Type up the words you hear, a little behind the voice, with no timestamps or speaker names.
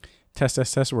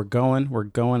Test. We're going,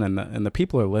 and the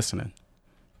people are listening.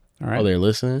 All right. Oh, they're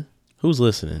listening? Who's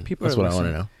listening? That's what listening. I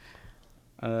want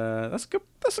to know.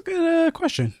 That's a good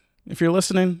question. If you're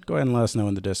listening, go ahead and let us know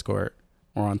in the Discord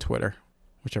or on Twitter,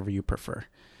 whichever you prefer.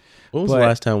 When was the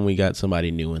last time we got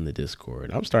somebody new in the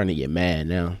Discord? I'm starting to get mad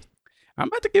now. I'm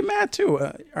about to get mad too.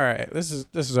 All right, this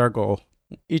is our goal.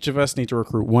 Each of us need to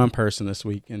recruit one person this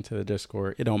week into the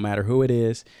Discord. It don't matter who it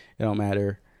is. It don't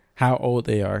matter how old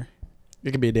they are.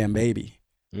 It could be a damn baby.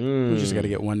 We just got to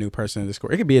get one new person in the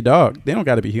Discord. It could be a dog. They don't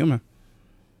got to be human.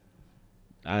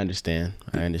 I understand.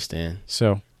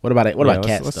 So what about it? What about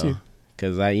cats though?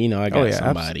 Because I got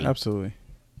somebody. Absolutely.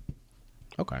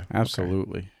 Okay.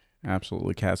 Absolutely.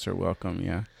 Cats are welcome.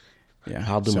 Yeah.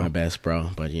 I'll do my best, bro.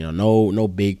 But no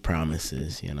big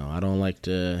promises. I don't like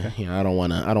to. I don't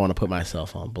want to put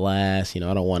myself on blast. I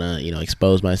don't want to.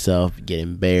 Expose myself, get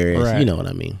embarrassed. Right. You know what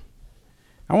I mean.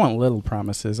 I want little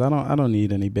promises. I don't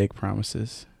need any big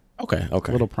promises. Okay.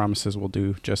 Little promises will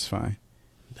do just fine.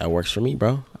 That works for me,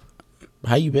 bro.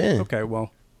 How you been? Okay,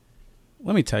 well,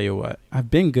 let me tell you what.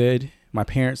 I've been good. My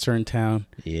parents are in town.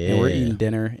 Yeah. And we're eating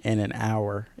dinner in an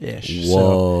hour-ish.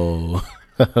 Whoa.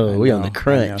 So, we on the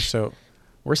crunch. So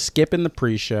we're skipping the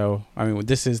pre-show. I mean,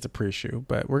 this is the pre-show,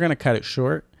 but we're going to cut it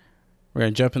short. We're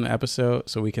going to jump in the episode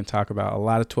so we can talk about a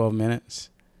lot of 12 minutes.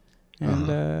 And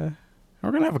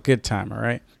we're going to have a good time, all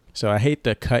right? So I hate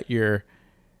to cut your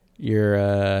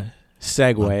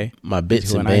segue. My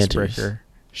bits and banters. Icebreaker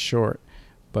short.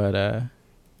 But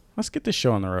let's get this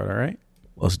show on the road, all right?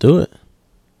 Let's do it.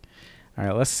 All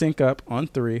right, let's sync up on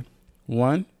 3.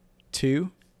 1,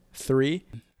 2, 3.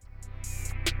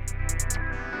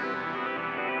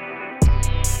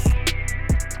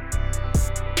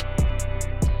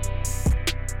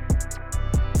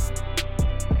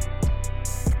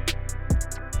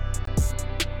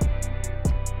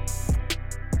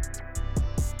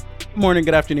 Good morning,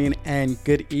 good afternoon, and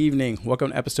good evening.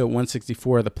 Welcome to episode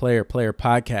 164 of the Player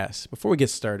Podcast. Before we get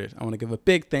started, I want to give a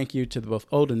big thank you to the both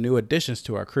old and new additions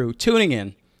to our crew tuning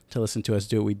in to listen to us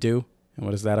do what we do. And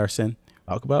what is that, Arsene?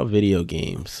 Talk about video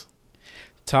games.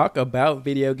 Talk about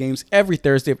video games. Every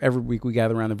Thursday of every week, we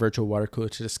gather around the virtual water cooler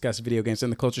to discuss video games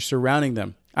and the culture surrounding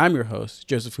them. I'm your host,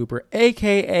 Joseph Hooper,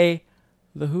 a.k.a.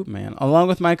 The Hoop Man, along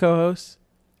with my co-host,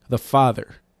 the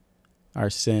father,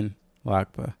 Arsene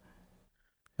Lakpa.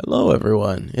 Hello,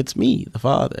 everyone. It's me, the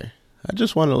father. I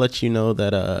just want to let you know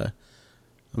that I'm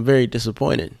very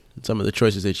disappointed in some of the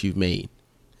choices that you've made.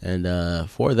 And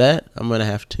for that, I'm going to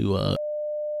have to...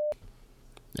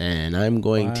 and I'm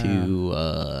going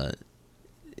to...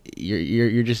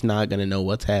 You're just not going to know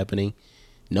what's happening.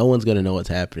 No one's going to know what's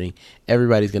happening.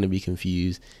 Everybody's going to be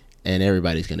confused. And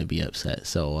everybody's going to be upset.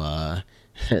 So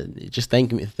just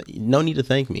thank me. No need to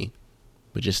thank me.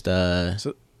 But just...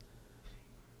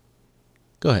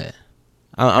 Go ahead.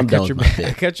 I'm done with my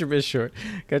bit. Cut your bit short.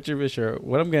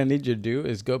 What I'm going to need you to do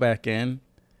is go back in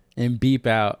and bleep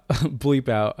out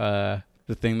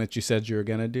the thing that you said you were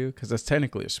going to do, because that's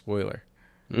technically a spoiler.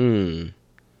 So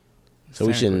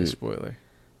we shouldn't. Spoiler.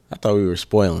 I thought we were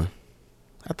spoiling.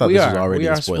 I thought this was already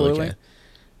a spoiler cast.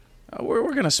 We're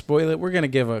going to spoil it. We're going to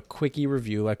give a quickie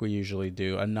review like we usually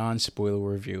do, a non-spoiler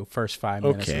review, first 5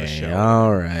 minutes of the show.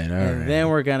 All right. And then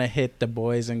we're going to hit the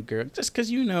boys and girls, just because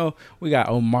we got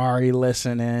Omari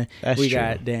listening. We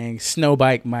got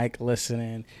Snowbike Mike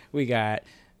listening. We got,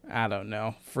 I don't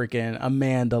know, freaking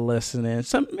Amanda listening.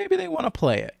 Maybe they want to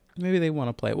play it.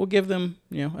 We'll give them,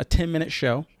 a 10-minute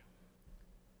show.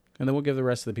 And then we'll give the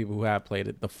rest of the people who have played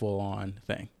it the full-on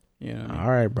thing. You know what I mean?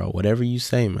 All right, bro. Whatever you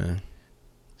say, man.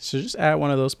 So just add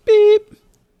one of those beep.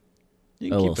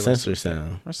 You can keep the sensor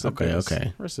sound.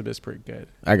 Okay. Rest of it's pretty good.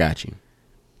 I got you.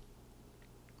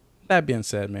 That being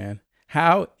said, man,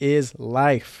 how is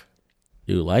life?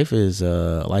 Dude, life is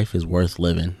worth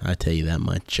living. I tell you that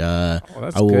much.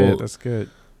 That's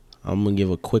good. I'm gonna give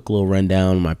a quick little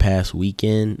rundown of my past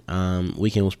weekend.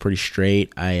 Weekend was pretty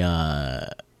straight.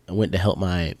 I went to help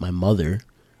my mother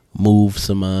move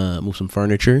some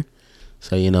furniture.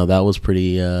 So, that was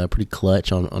pretty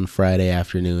clutch on Friday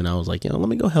afternoon. I was like, let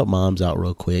me go help mom's out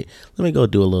real quick. Let me go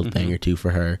do a little thing or two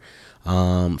for her.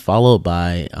 Followed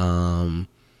by,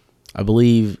 I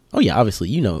believe, obviously,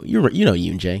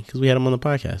 Yoon Jay, because we had him on the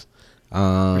podcast.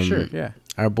 For sure, yeah.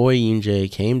 Our boy Yoon Jay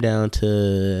came down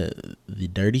to the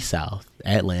dirty South,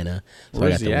 Atlanta. So I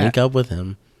got to link up with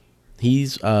him.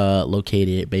 He's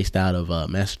based out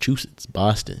of Massachusetts,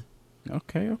 Boston.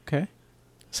 Okay.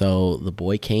 So the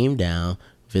boy came down,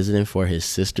 visiting for his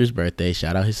sister's birthday.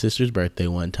 Shout out his sister's birthday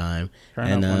one time.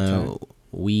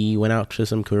 We went out to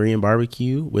some Korean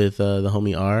barbecue with the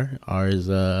homie R's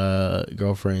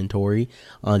girlfriend Tori,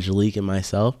 Angelique, and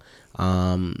myself.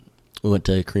 We went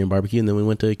to Korean barbecue, and then we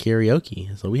went to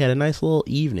karaoke. So we had a nice little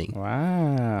evening.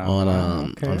 Wow.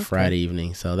 On Friday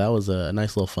evening. So that was a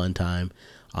nice little fun time.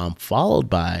 Followed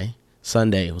by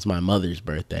Sunday was my mother's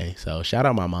birthday. So shout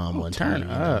out my mom one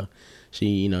time.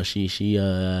 She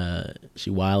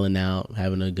wilding out,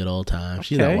 having a good old time. Okay.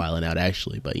 She's not wilding out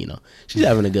actually, but she's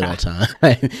having a good old time,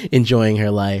 enjoying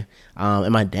her life.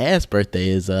 And my dad's birthday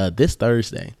is this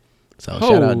Thursday. So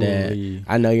shout out, Dad.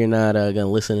 I know you're not gonna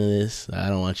listen to this. I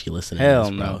don't want you listening. Hell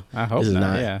to this, bro. No. I hope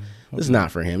not. This is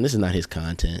not for him. This is not his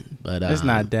content. But it's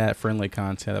not dad friendly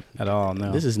content at all.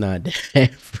 No, this is not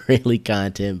dad friendly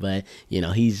content. But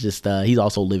he's just he's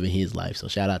also living his life. So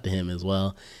shout out to him as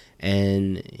well.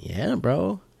 And yeah,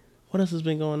 bro, what else has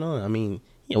been going on? I mean,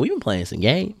 we've been playing some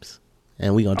games,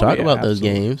 and we're gonna talk about those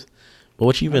games. But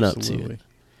what you been up to?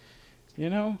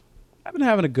 I've been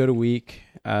having a good week.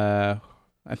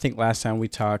 I think last time we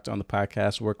talked on the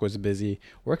podcast, work was busy.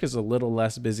 Work is a little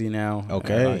less busy now.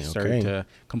 I started to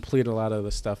complete a lot of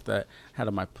the stuff that I had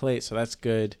on my plate, so that's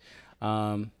good.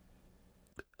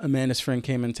 Amanda's friend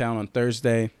came in town on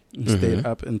Thursday and stayed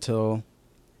up until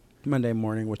Monday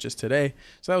morning, which is today.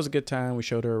 So that was a good time. We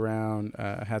showed her around,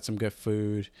 had some good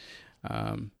food.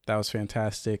 That was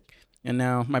fantastic. And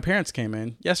now my parents came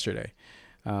in yesterday.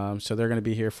 So they're going to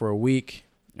be here for a week.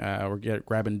 We're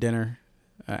grabbing dinner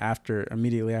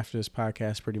immediately after this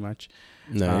podcast, pretty much.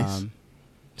 Nice.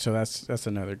 So that's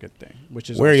another good thing.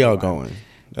 Which is where are y'all going?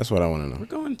 That's what I want to know. We're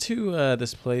going to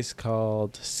this place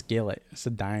called Skillet. It's a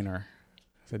diner.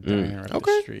 It's a diner up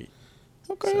the street.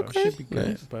 Okay. It should be good.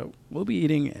 Nice. But we'll be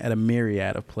eating at a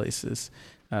myriad of places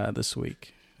this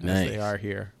week. Nice. As they are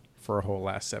here for a whole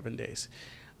last 7 days.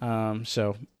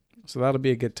 So that'll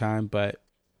be a good time. But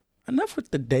enough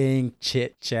with the dang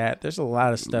chit chat. There's a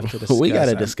lot of stuff to discuss. We got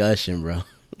a discussion, bro.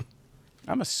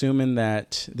 I'm assuming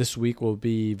that this week will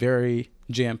be very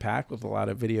jam-packed with a lot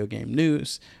of video game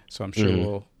news. So I'm sure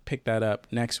we'll pick that up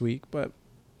next week. But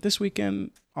this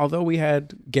weekend, although we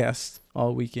had guests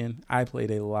all weekend, I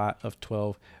played a lot of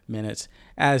 12 minutes,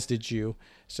 as did you.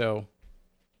 So,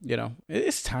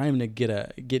 it's time to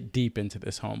get deep into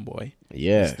this homeboy.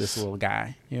 Yes. This little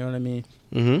guy. You know what I mean?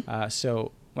 Mm-hmm.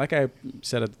 So like I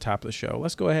said at the top of the show,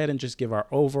 let's go ahead and just give our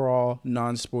overall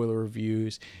non-spoiler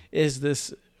reviews. Is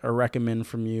this a recommend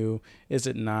from you? Is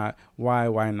it not?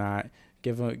 Why not?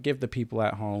 Give the people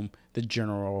at home the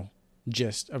general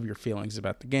gist of your feelings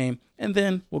about the game, and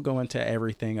then we'll go into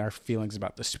everything, our feelings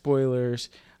about the spoilers.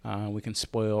 We can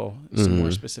spoil some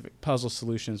more specific puzzle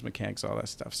solutions, mechanics, all that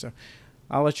stuff. So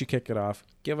I'll let you kick it off.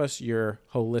 Give us your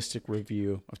holistic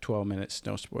review of 12 minutes,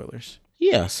 no spoilers.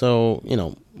 Yeah, so,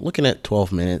 looking at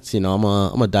 12 minutes, I'm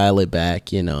gonna dial it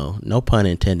back, no pun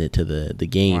intended to the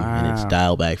game and its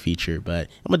dial back feature, but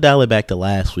I'm gonna dial it back to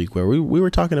last week where we were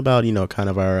talking about, kind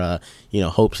of our,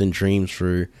 hopes and dreams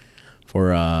for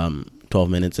 12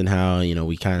 minutes and how,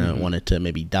 we kind of wanted to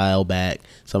maybe dial back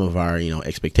some of our,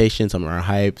 expectations, some of our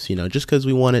hypes, just because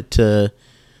we wanted to,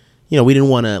 we didn't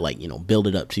want to build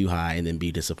it up too high and then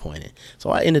be disappointed. So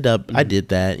I ended up, I did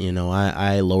that,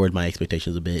 I lowered my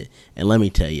expectations a bit. And let me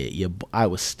tell you, I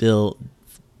was still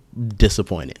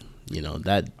disappointed.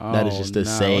 That is just to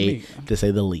say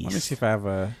the least. Let me see if I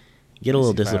have get a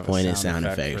little disappointed sound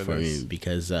effect for me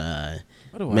because,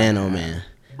 man.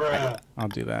 I'll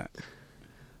do that.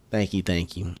 Thank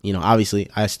you. Obviously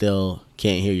I still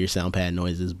can't hear your sound pad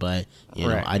noises, but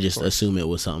I just assume it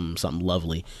was something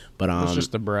lovely. But it was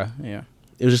just a bruh, yeah.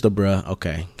 It was just a bruh.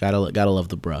 Okay, gotta love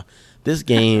the bruh. This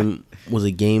game was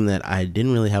a game that I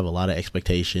didn't really have a lot of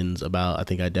expectations about. I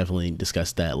think I definitely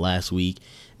discussed that last week,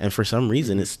 and for some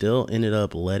reason, it still ended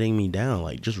up letting me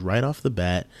down. Just right off the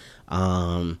bat,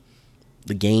 the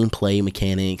gameplay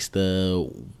mechanics,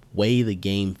 the way the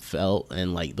game felt,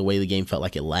 and the way the game felt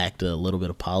like it lacked a little bit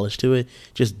of polish to it,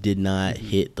 just did not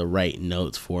hit the right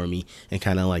notes for me, and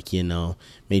kind of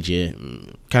made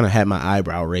you kind of had my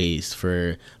eyebrow raised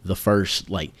for the first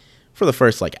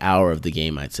hour of the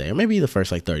game, I'd say, or maybe the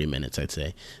first 30 minutes, I'd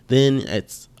say. Then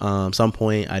at some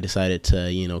point I decided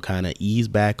to kind of ease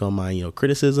back on my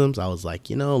criticisms. I was like,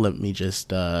 let me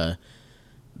just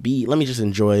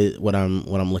enjoy what I'm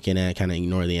looking at, kind of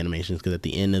ignore the animations, because at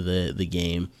the end of the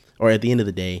game, or at the end of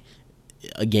the day,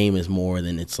 a game is more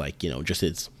than its just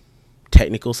its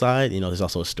technical side. There's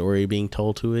also a story being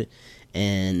told to it,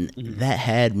 and that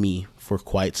had me for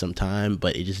quite some time,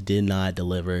 but it just did not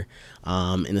deliver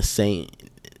in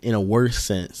a worse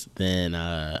sense than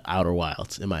Outer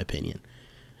Wilds, in my opinion.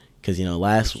 Because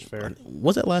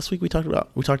was it last week we talked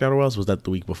Outer Wilds? Was that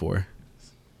the week before?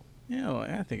 Yeah,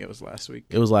 I think it was last week.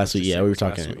 It was last week. Yeah, we were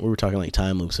talking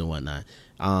time loops and whatnot.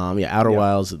 Outer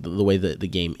Wilds, the way that the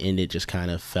game ended just kind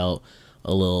of felt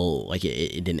a little like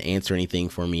it didn't answer anything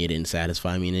for me. It didn't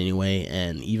satisfy me in any way.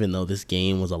 And even though this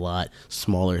game was a lot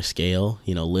smaller scale,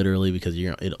 literally because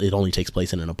it only takes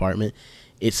place in an apartment,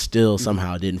 it still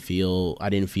somehow I didn't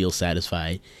feel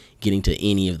satisfied getting to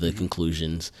any of the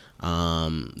conclusions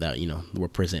that were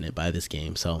presented by this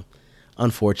game. So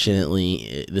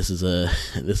unfortunately, this is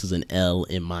an L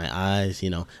in my eyes.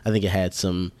 I think it had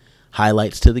some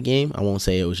highlights to the game. I won't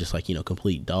say it was just like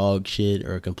complete dog shit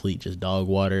or complete just dog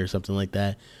water or something like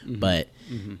that. But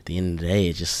at the end of the day,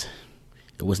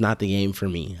 it was not the game for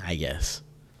me, I guess.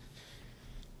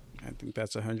 I think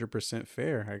that's 100%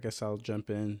 fair. I guess I'll jump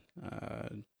in,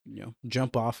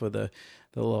 jump off of the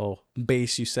little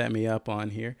base you set me up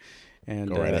on here, and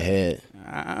go right ahead.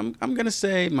 I'm gonna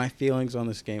say my feelings on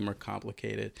this game are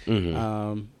complicated.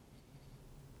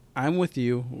 I'm with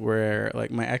you where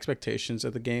like my expectations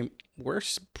of the game were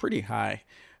pretty high.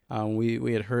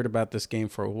 We had heard about this game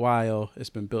for a while. It's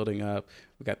been building up.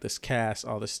 We got this cast,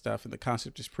 all this stuff, and the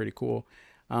concept is pretty cool.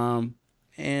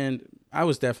 And I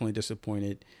was definitely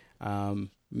disappointed,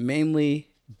 mainly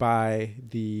by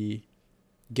the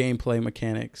gameplay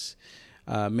mechanics,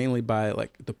 mainly by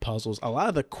like the puzzles. A lot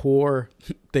of the core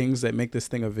things that make this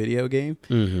thing a video game,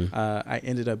 I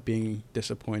ended up being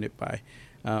disappointed by.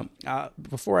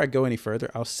 Before I go any further,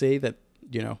 I'll say that,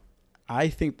 I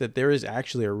think that there is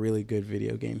actually a really good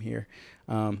video game here.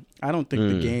 I don't think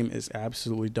the game is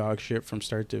absolutely dog shit from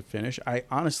start to finish. I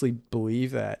honestly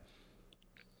believe that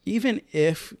even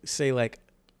if, say, like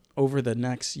over the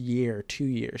next year, 2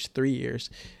 years, 3 years,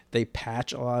 they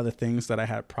patch a lot of the things that I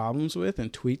had problems with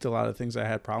and tweaked a lot of things I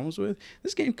had problems with,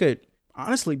 this game could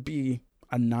honestly be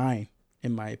a 9,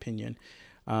 in my opinion.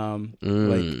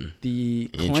 Like the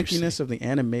clunkiness of the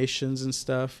animations and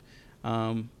stuff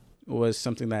was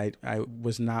something that I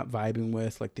was not vibing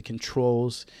with. Like the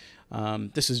controls,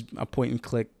 this is a point and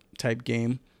click type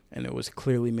game, and it was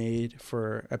clearly made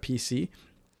for a PC.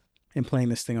 And playing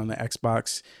this thing on the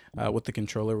Xbox with the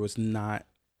controller was not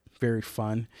very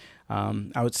fun.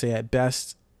 I would say at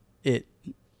best it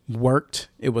worked.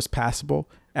 It was passable.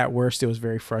 At worst, it was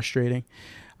very frustrating.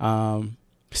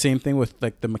 Same thing with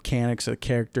like the mechanics of the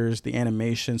characters, the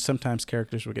animation. Sometimes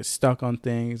characters would get stuck on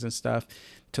things and stuff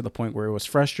to the point where it was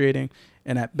frustrating.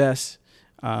 And at best,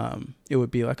 it would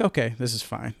be like, okay, this is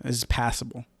fine. This is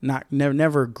passable.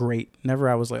 Never great. Never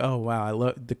I was like, oh wow, I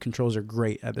love the controls are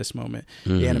great at this moment.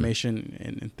 The animation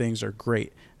and things are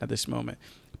great at this moment.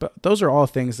 But those are all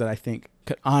things that I think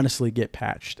could honestly get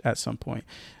patched at some point.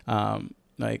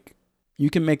 Like you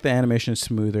can make the animation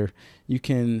smoother. You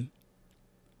can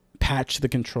patch the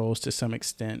controls to some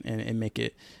extent and make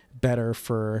it better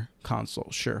for console.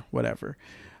 Sure, whatever.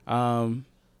 And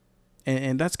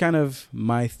that's kind of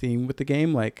my theme with the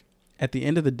game. Like at the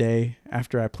end of the day,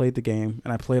 after I played the game,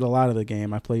 and I played a lot of the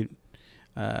game, I played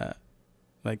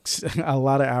like a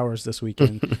lot of hours this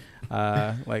weekend,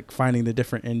 like finding the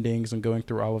different endings and going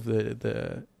through all of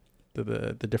the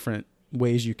different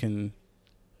ways you can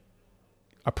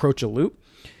approach a loop.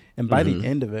 And by the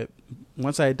end of it,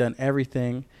 once I had done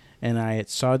everything and I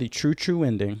saw the true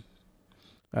ending,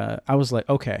 I was like,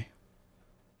 okay,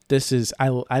 this is, I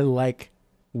like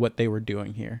what they were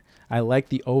doing here. I like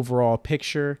the overall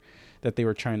picture that they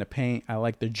were trying to paint. I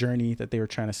like the journey that they were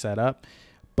trying to set up.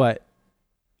 But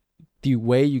the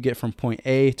way you get from point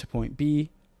A to point B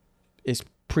is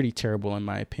pretty terrible in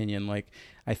my opinion. Like,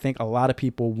 I think a lot of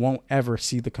people won't ever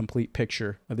see the complete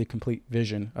picture or the complete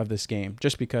vision of this game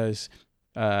just because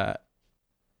there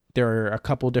are a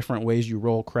couple different ways you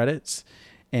roll credits,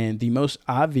 and the most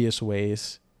obvious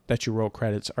ways that you roll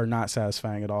credits are not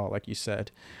satisfying at all, like you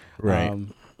said. Right.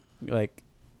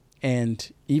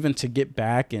 And even to get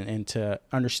back and to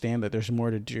understand that there's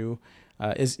more to do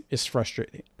is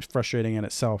frustrating in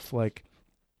itself. Like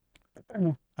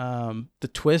the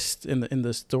twist in the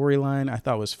storyline I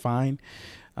thought was fine,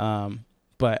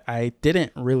 but I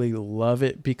didn't really love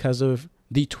it because of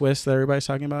the twist that everybody's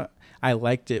talking about. I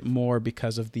liked it more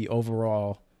because of the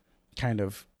overall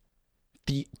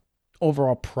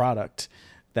product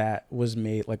that was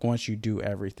made, like once you do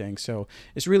everything. So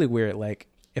it's really weird. Like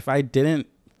if I didn't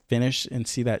finish and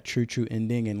see that true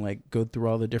ending and like go through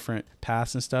all the different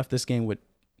paths and stuff, this game would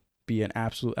be an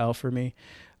absolute L for me.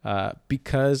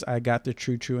 Because I got the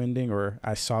true ending, or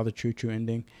I saw the true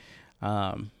ending,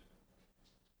 I'd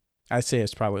say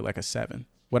it's probably like a 7.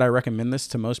 Would I recommend this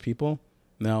to most people?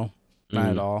 No, not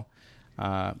at all.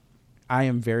 I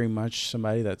am very much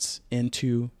somebody that's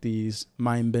into these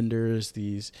mind benders,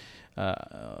 these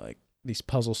like these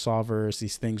puzzle solvers,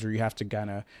 these things where you have to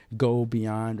kind of go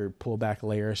beyond or pull back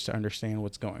layers to understand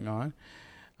what's going on.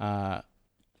 But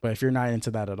if you're not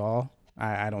into that at all,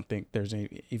 I don't think there's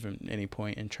even any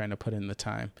point in trying to put in the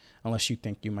time unless you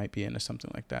think you might be into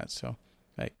something like that. So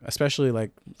like, especially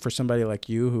like for somebody like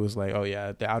you who was like, oh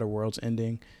yeah, the Outer Worlds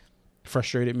ending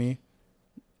frustrated me.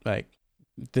 Like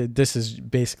this is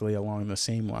basically along the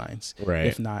same lines, right?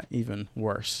 If not even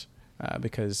worse,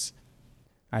 because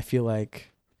I feel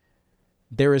like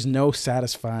there is no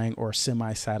satisfying or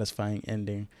semi-satisfying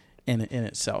ending in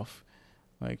itself.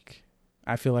 Like,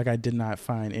 I feel like I did not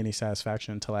find any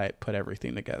satisfaction until I put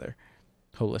everything together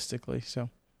holistically. So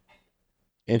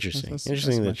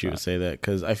interesting that you would say that,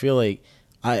 because I feel like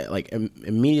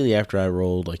immediately after I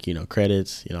rolled, like,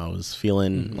 credits, I was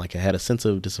feeling like I had a sense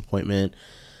of disappointment.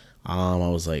 I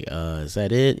was like, is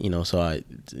that it? So I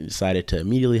decided to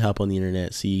immediately hop on the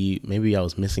internet, see maybe I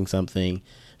was missing something.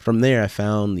 From there, I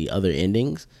found the other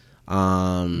endings,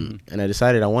 and I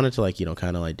decided I wanted to, like,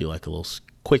 kind of like do like a little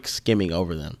quick skimming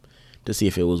over them to see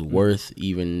if it was worth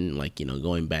even, like,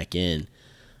 going back in.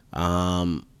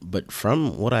 But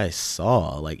from what I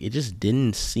saw, like, it just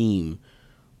didn't seem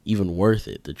even worth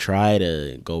it to try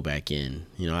to go back in.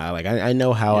 I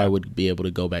know how I would be able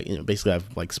to go back. Basically,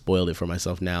 I've like spoiled it for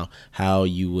myself now, how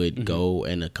you would go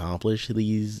and accomplish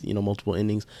these, multiple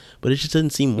endings, but it just didn't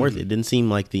seem worth it. It didn't seem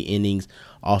like the endings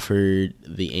offered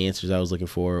the answers I was looking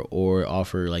for, or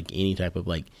offer like any type of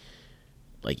like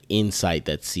insight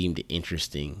that seemed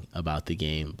interesting about the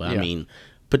game. But I mean,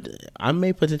 but I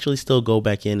may potentially still go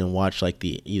back in and watch like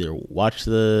either watch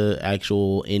the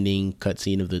actual ending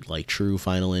cutscene of the like true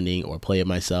final ending, or play it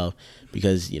myself,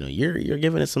 because you're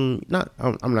giving it some,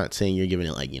 I'm not saying you're giving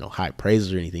it like high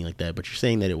praises or anything like that, but you're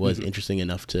saying that it was interesting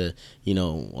enough to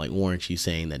like warrant you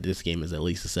saying that this game is at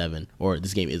least a 7, or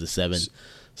this game is a 7.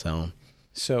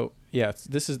 So yeah,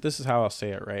 this is how I'll say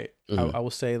it, right? I will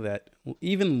say that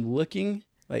even looking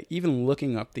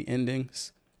up the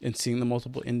endings and seeing the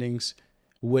multiple endings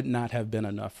would not have been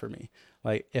enough for me.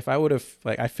 Like, if I would have,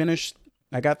 like,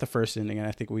 I got the first ending, and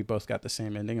I think we both got the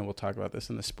same ending, and we'll talk about this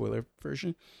in the spoiler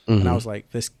version. And I was like,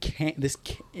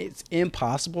 it's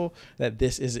impossible that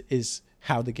this is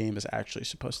how the game is actually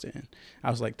supposed to end. I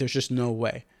was like, there's just no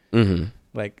way.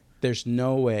 Like, there's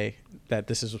no way that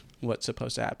this is what's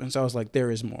supposed to happen. So I was like, there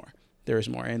is more.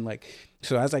 And like,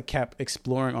 so as I kept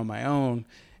exploring on my own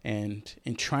and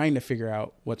trying to figure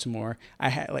out what's more, I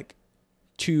had like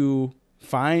to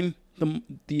find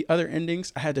the other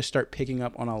endings, I had to start picking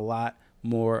up on a lot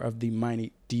more of the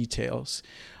minute details,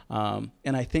 and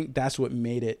I think that's what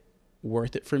made it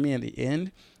worth it for me in the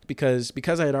end, because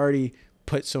I had already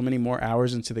put so many more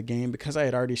hours into the game, because I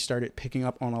had already started picking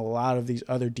up on a lot of these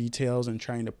other details and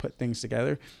trying to put things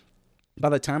together. By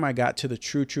the time I got to the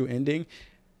true ending,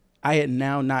 I had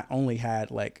now not only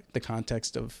had like the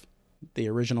context of the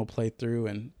original playthrough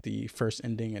and the first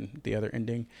ending and the other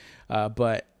ending,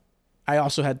 but I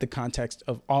also had the context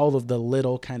of all of the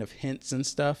little kind of hints and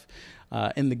stuff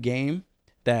in the game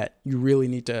that you really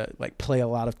need to like play a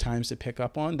lot of times to pick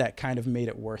up on. That kind of made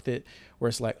it worth it, where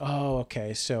it's like, oh,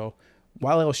 okay, so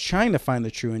while I was trying to find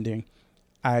the true ending,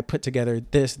 I put together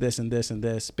this and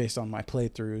this based on my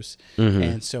playthroughs.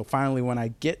 And so finally, when I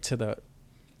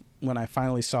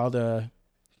finally saw the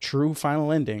true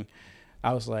final ending,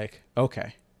 I was like,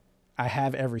 okay, I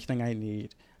have everything I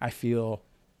need. I feel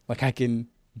like I can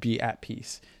be at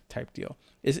peace, type deal.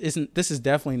 This is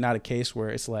definitely not a case where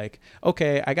it's like,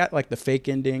 okay, I got like the fake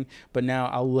ending, but now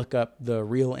I'll look up the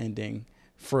real ending,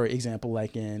 for example,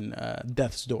 like in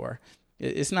Death's Door.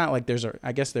 It's not like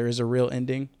I guess there is a real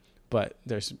ending, but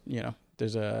there's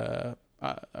a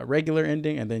regular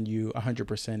ending, and then you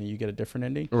 100% and you get a different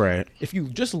ending. Right. If you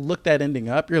just look that ending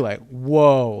up, you're like,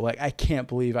 whoa, like I can't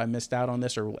believe I missed out on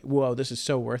this, or whoa, this is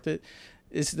so worth it.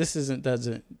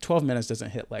 12 minutes doesn't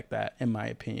hit like that, in my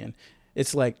opinion.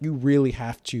 It's like you really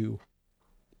have to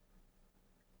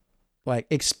like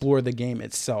explore the game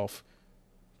itself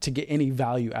to get any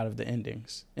value out of the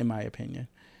endings, in my opinion.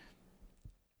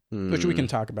 Which we can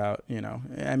talk about,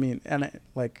 I mean, and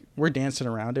like we're dancing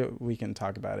around it. We can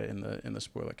talk about it in the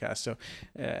spoiler cast. So,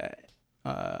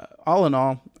 all in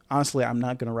all, honestly, I'm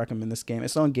not going to recommend this game.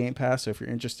 It's on Game Pass, so if you're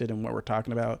interested in what we're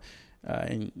talking about,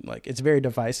 and like it's very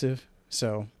divisive.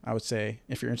 So I would say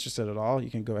if you're interested at all, you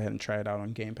can go ahead and try it out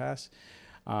on Game Pass.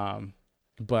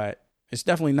 But it's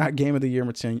definitely not Game of the Year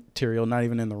material, not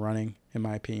even in the running, in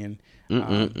my opinion.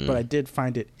 But I did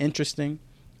find it interesting.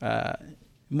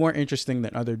 More interesting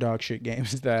than other dog shit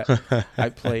games that I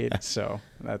played. So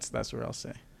that's what I'll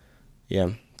say.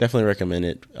 Yeah, definitely recommend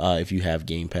it if you have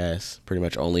Game Pass. Pretty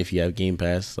much only if you have Game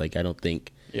Pass. Like, I don't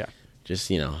think. Yeah.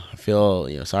 Just I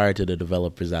feel sorry to the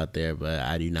developers out there, but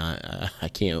I do not. I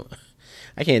can't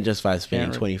justify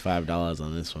spending $25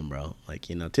 on this one, bro. Like,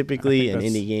 typically an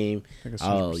indie game.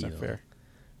 Fair.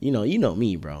 you know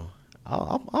me, bro.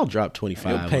 I'll drop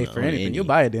 25. You'll pay for anything. You'll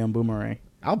buy a damn boomerang.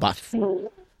 I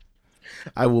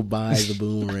will buy the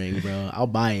boomerang, bro. I'll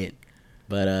buy it.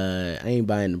 But I ain't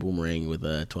buying the boomerang with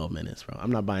 12 minutes, bro.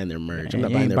 I'm not buying their merch. I'm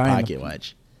not buying their pocket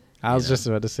watch. I was just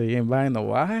about to say, you ain't buying the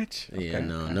watch? Okay, yeah,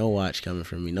 no watch coming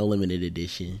from me. No limited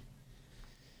edition.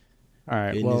 All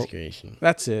right, well,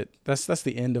 that's it. That's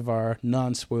the end of our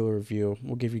non-spoiler review.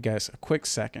 We'll give you guys a quick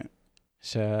second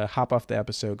to hop off the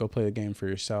episode, go play the game for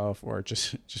yourself, or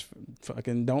just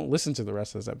fucking don't listen to the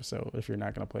rest of this episode if you're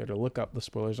not going to play it, or look up the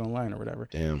spoilers online or whatever.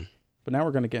 Damn. But now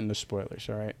we're going to get into spoilers,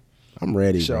 all right? I'm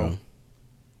ready, bro.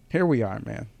 Here we are,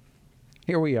 man.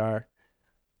 Here we are.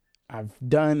 I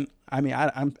don't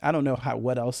know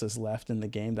what else is left in the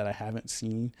game that I haven't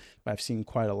seen, but I've seen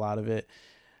quite a lot of it.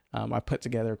 I put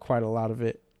together quite a lot of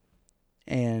it.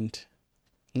 And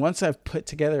once I've put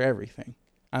together everything,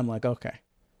 I'm like, okay,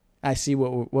 I see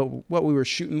what we were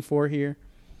shooting for here.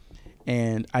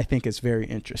 And I think it's very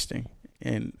interesting.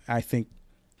 And I think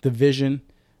the vision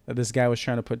that this guy was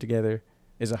trying to put together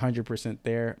is 100%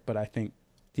 there. But I think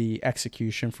the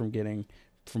execution from getting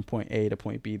from point A to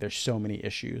point B, there's so many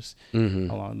issues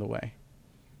along the way.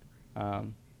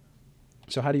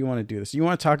 So how do you want to do this? You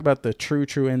want to talk about the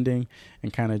true ending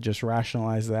and kind of just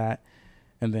rationalize that,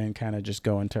 and then kind of just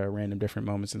go into random different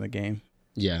moments in the game?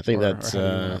 Yeah, I think that's how do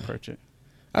you want to approach it?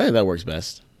 I think that works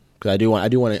best, because I do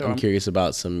want to. I'm curious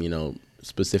about some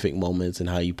specific moments and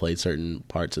how you played certain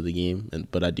parts of the game,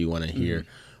 but I do want to hear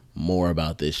more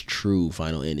about this true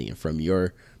final ending, and from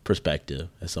your perspective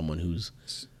as someone who's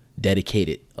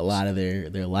dedicated a lot of their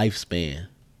lifespan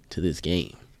to this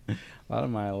game. A lot of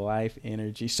my life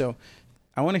energy. So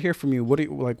I want to hear from you.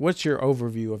 What's your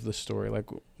overview of the story?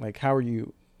 Like how are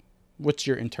you, what's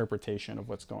your interpretation of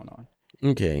what's going on?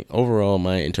 Okay. Overall,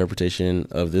 my interpretation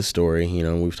of this story,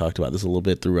 we've talked about this a little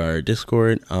bit through our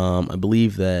Discord. I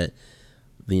believe that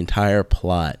the entire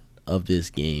plot of this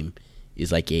game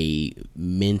is like a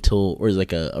mental, or is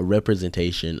like a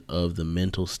representation of the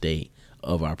mental state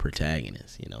of our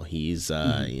protagonist. He's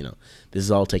this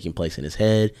is all taking place in his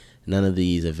head. None of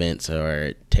these events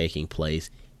are taking place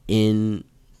in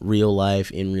real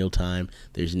life, in real time.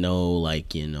 There's no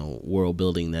world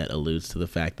building that alludes to the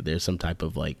fact that there's some type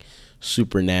of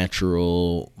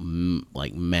supernatural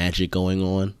magic going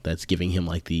on that's giving him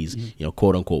these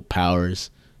quote unquote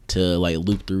powers to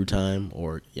loop through time,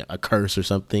 or a curse or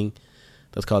something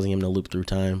that's causing him to loop through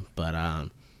time. But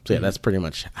so yeah, that's pretty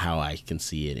much how I can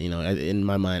see it. In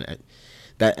my mind,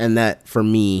 that for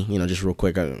me, just real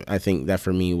quick, I think that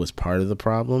for me was part of the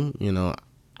problem.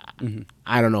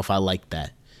 I don't know if I like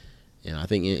that. I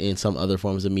think in some other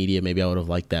forms of media, maybe I would have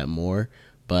liked that more.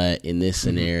 But in this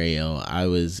scenario, I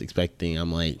was expecting,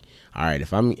 I'm like, all right,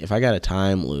 if I got a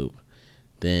time loop,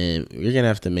 then you're gonna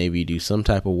have to maybe do some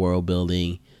type of world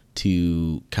building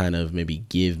to kind of maybe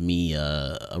give me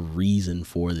a reason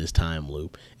for this time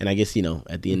loop. And I guess,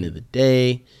 at the end of the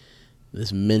day,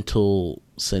 this mental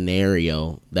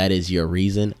scenario, that is your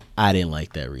reason. I didn't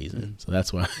like that reason. So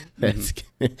that's why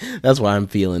that's why I'm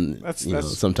feeling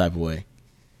some type of way.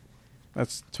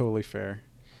 That's totally fair.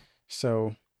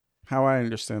 So how I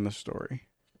understand the story,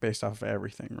 based off of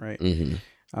everything, right?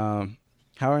 How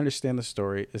I understand the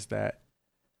story is that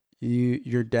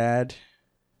your dad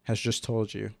has just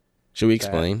told you. Should we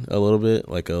explain a little bit,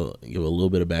 give a little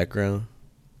bit of background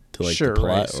to the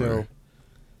plot? Right.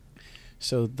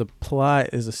 So the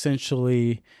plot is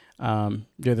essentially, you're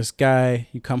this guy,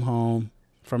 you come home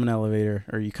from an elevator,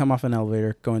 or you come off an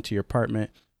elevator, go into your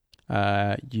apartment.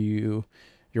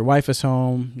 Your wife is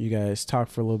home. You guys talk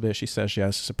for a little bit. She says she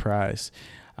has a surprise.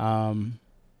 You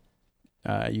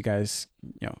guys,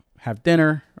 have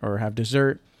dinner or have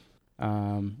dessert.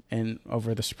 And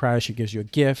over the surprise, she gives you a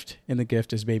gift, and the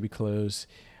gift is baby clothes,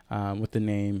 with the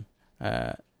name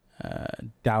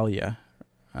Dahlia.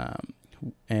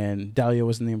 And Dahlia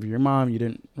was the name of your mom. You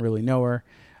didn't really know her,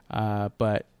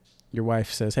 but your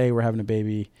wife says, "Hey, we're having a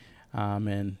baby,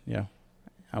 and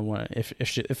I want if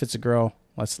it's a girl,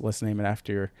 let's name it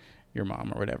after your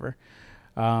mom or whatever."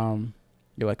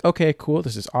 You're like, "Okay, cool,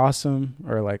 this is awesome,"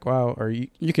 or like, "Wow," or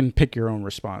you can pick your own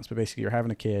response. But basically, you're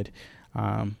having a kid.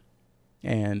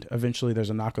 And eventually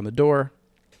there's a knock on the door.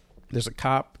 There's a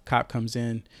cop comes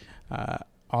in,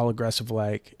 all aggressive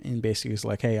and basically is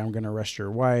like, "Hey, I'm going to arrest your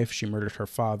wife. She murdered her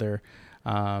father.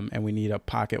 And we need a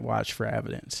pocket watch for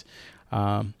evidence."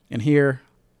 And here,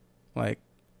 you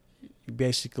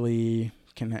basically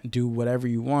can do whatever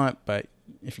you want, but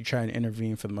if you try to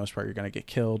intervene, for the most part, you're going to get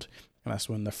killed. And that's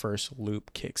when the first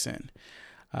loop kicks in.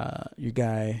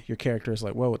 Your character is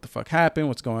like, "Whoa, what the fuck happened?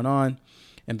 What's going on?"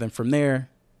 And then from there,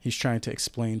 he's trying to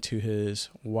explain to his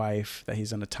wife that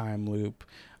he's in a time loop,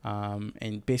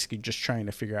 and basically just trying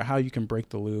to figure out how you can break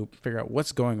the loop, figure out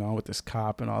what's going on with this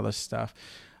cop and all this stuff.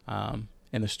 And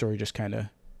the story just kind of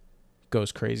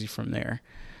goes crazy from there.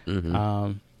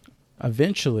 Mm-hmm.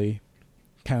 Eventually,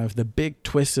 kind of the big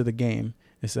twist of the game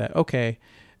is that, okay,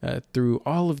 through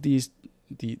all of this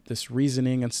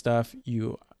reasoning and stuff,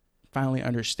 you finally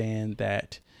understand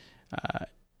that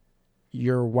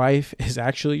your wife is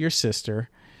actually your sister.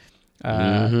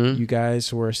 You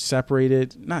guys were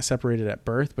not separated at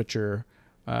birth, but your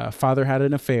father had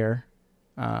an affair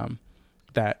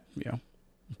that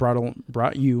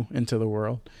brought you into the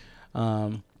world,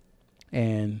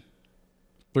 and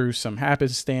through some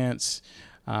happenstance,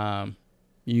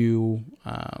 you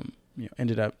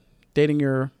ended up dating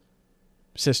your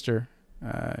sister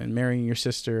and marrying your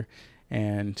sister,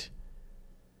 and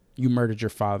you murdered your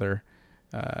father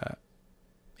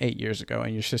 8 years ago,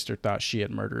 and your sister thought she had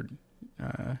murdered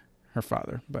her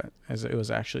father, but as it was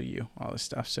actually you, all this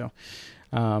stuff. So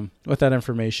with that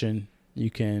information, you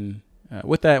can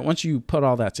once you put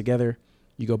all that together,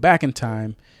 you go back in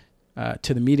time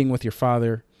to the meeting with your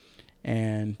father,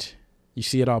 and you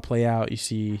see it all play out. You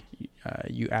see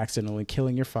you accidentally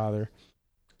killing your father,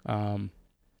 and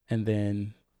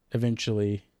then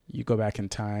eventually you go back in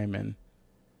time and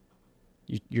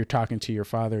you're talking to your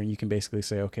father, and you can basically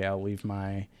say, okay, I'll leave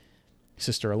my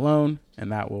sister alone,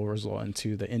 and that will result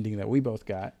into the ending that we both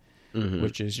got,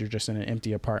 which is you're just in an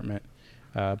empty apartment.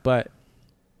 But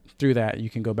through that, you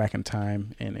can go back in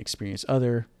time and experience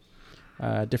other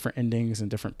different endings and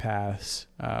different paths.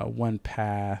 One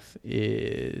path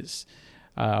is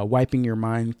wiping your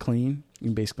mind clean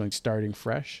and basically starting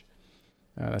fresh.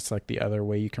 That's like the other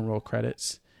way you can roll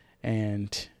credits.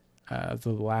 And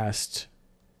the last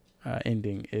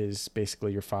ending is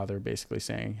basically your father basically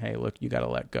saying, hey, look, you got to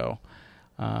let go.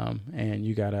 And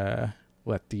you got to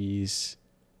let this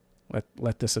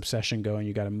obsession go, and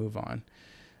you got to move on.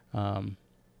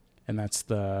 And that's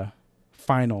the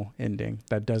final ending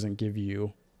that doesn't give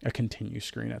you a continue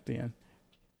screen at the end.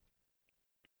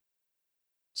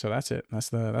 So that's it. That's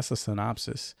the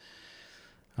synopsis.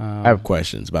 I have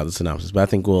questions about the synopsis, but I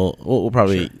think we'll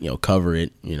probably cover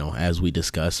it as we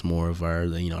discuss more of our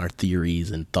our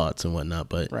theories and thoughts and whatnot.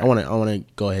 But right. I want to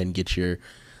go ahead and get your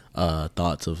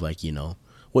thoughts of what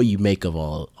you make of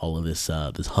all of this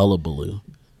hullabaloo.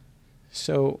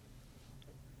 So,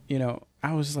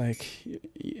 I was like,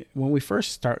 when we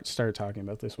first started talking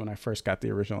about this, when I first got the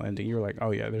original ending, you were like,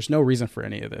 oh yeah, there's no reason for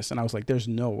any of this. And I was like, there's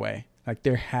no way. Like,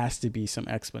 there has to be some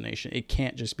explanation. It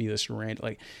can't just be this random.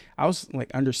 Like, I was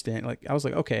like,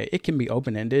 okay, it can be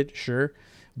open-ended, sure.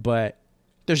 But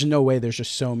there's no way there's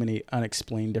just so many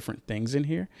unexplained different things in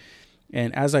here.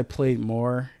 And as I played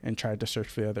more and tried to search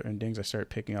for the other endings, I started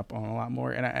picking up on a lot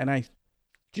more. And I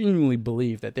genuinely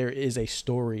believe that there is a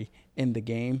story in the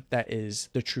game that is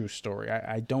the true story.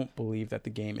 I don't believe that the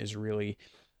game is really,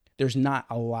 there's not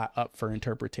a lot up for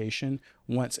interpretation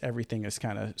once everything is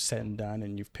kind of said and done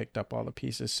and you've picked up all the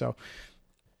pieces. So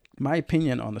my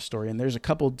opinion on the story, and there's a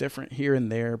couple different here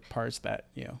and there parts that,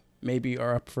 maybe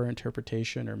are up for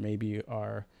interpretation or maybe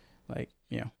are like,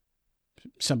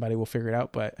 somebody will figure it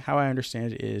out. But how I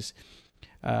understand it is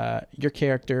your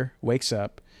character wakes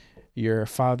up. Your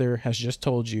father has just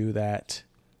told you that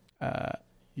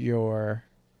your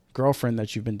girlfriend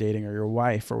that you've been dating, or your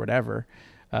wife or whatever,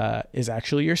 is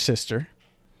actually your sister.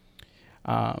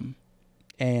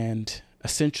 And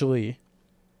essentially,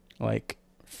 like,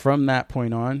 from that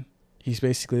point on, he's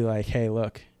basically like, hey,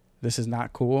 look, this is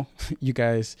not cool. You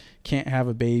guys can't have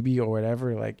a baby or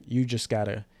whatever. Like, you just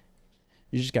gotta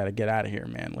get out of here,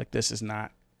 man. Like, this is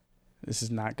not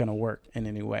going to work in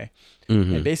any way.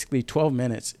 Mm-hmm. And basically 12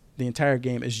 minutes, the entire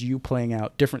game is you playing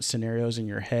out different scenarios in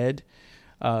your head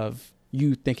of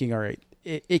you thinking, all right,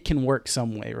 it can work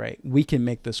some way, right? We can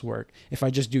make this work. If I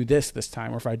just do this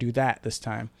time, or if I do that this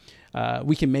time,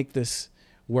 we can make this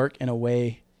work in a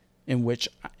way in which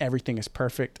everything is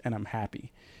perfect and I'm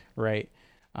happy, right?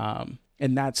 And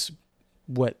that's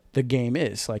what the game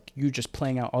is. Like, you just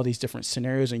playing out all these different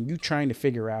scenarios and you trying to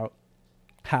figure out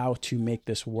how to make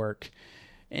this work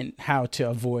and how to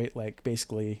avoid, like,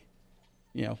 basically,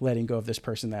 letting go of this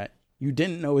person that you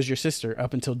didn't know was your sister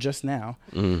up until just now,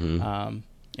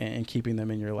 and keeping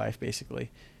them in your life, basically.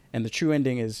 And the true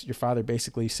ending is your father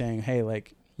basically saying, hey,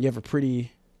 like, you have a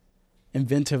pretty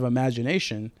inventive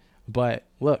imagination, but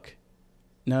look,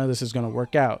 none of this is going to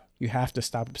work out. You have to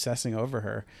stop obsessing over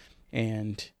her,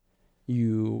 and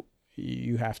you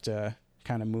have to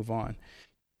kind of move on.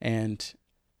 And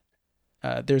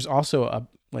there's also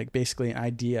basically an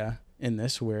idea in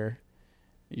this where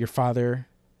your father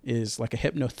is like a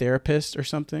hypnotherapist or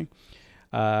something,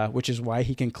 which is why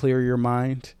he can clear your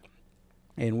mind.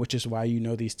 and which is why you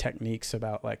know these techniques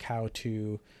about like how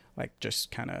to like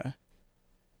just kind of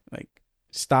like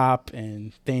stop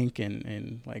and think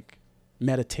and like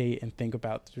meditate and think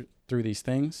about through these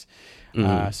things.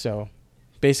 So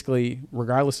basically,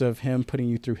 regardless of him putting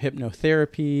you through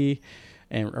hypnotherapy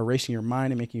and erasing your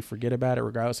mind and making you forget about it,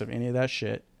 regardless of any of that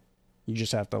shit, you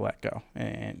just have to let go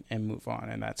and move on.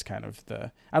 And that's kind of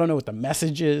I don't know what the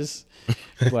message is,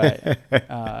 but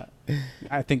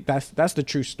I think that's the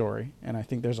true story. And I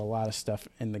think there's a lot of stuff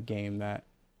in the game that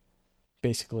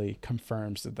basically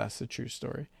confirms that that's the true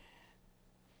story.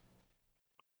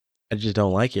 I just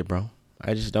don't like it, bro.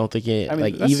 I just don't think it,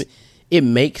 like, even it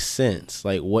makes sense,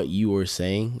 like what you were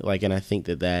saying, like, and I think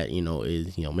that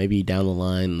is, maybe down the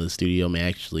line the studio may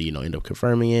actually end up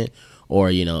confirming it,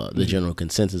 or the general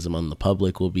consensus among the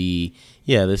public will be,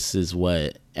 yeah, this is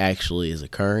what actually is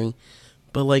occurring.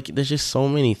 But like, there's just so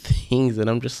many things that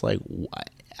I'm just like, why?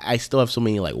 I still have so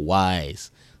many like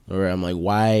whys, where I'm like,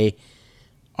 why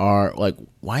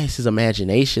is his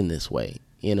imagination this way?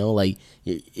 Like,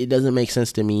 it doesn't make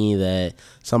sense to me that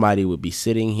somebody would be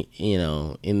sitting,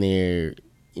 in their,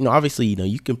 obviously,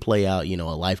 you can play out, a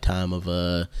lifetime of,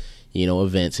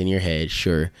 events in your head,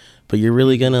 sure. But you're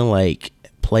really going to, like,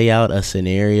 play out a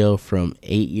scenario from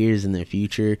 8 years in the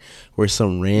future where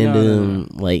some random,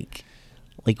 no. like,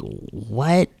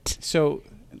 what? So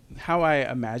how I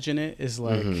imagine it is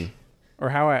like, or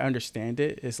how I understand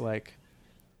it is like,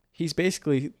 he's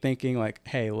basically thinking like,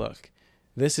 hey, look,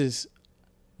 this is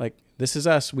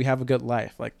us. We have a good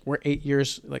life. Like, we're 8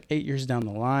 years down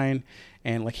the line.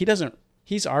 And like,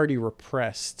 he's already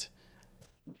repressed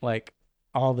like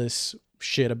all this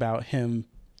shit about him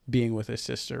being with his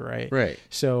sister. Right.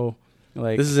 So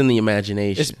like, this is in the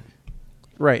imagination.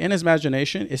 Right. In his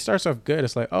imagination, it starts off good.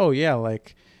 It's like, oh yeah,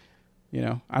 like,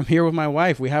 I'm here with my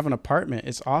wife. We have an apartment.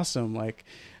 It's awesome. Like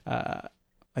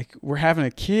we're having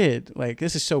a kid. Like,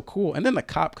 this is so cool. And then the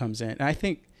cop comes in. And I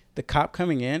think the cop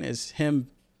coming in is him,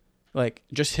 like,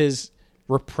 just his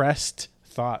repressed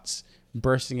thoughts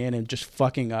bursting in and just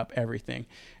fucking up everything.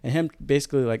 And him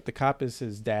basically, like, the cop is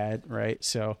his dad, right?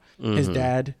 So his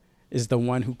dad is the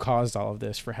one who caused all of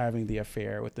this, for having the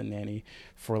affair with the nanny,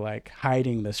 for like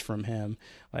hiding this from him,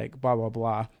 like blah, blah,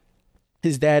 blah.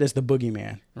 His dad is the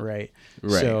boogeyman, right?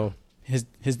 So his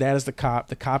dad is the cop.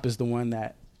 The cop is the one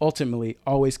that ultimately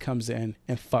always comes in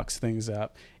and fucks things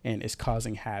up and is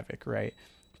causing havoc, right?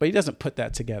 But he doesn't put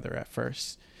that together at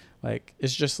first. Like,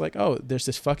 it's just like, oh, there's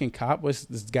this fucking cop. What's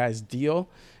this guy's deal?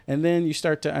 And then you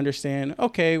start to understand,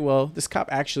 okay, well, this cop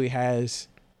actually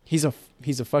he's a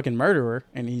fucking murderer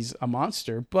and he's a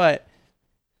monster, but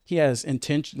he has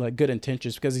good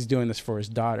intentions, because he's doing this for his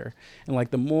daughter. And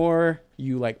like, the more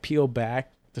you like peel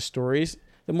back the stories,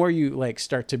 the more you like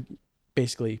start to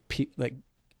basically like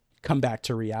come back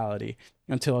to reality,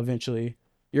 until eventually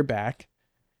you're back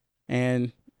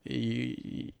and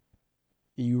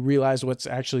you realize what's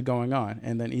actually going on.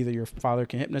 And then either your father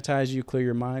can hypnotize you, clear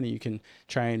your mind, and you can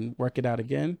try and work it out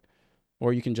again,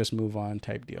 or you can just move on,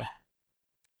 type deal.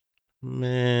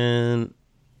 Man,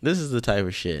 this is the type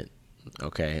of shit,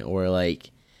 okay? Or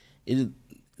like, it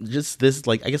just this,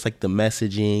 like, I guess, like, the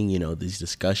messaging, these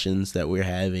discussions that we're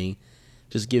having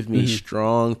just give me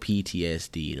strong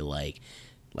PTSD to like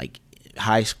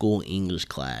high school English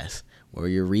class, where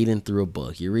you're reading through a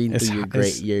book, you're reading through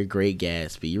your Great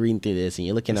Gatsby, you're reading through this, and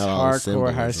you're looking at all the symbols.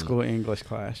 Hardcore high school English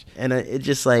class. And it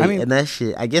just like, and that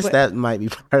shit, I guess that might be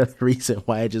part of the reason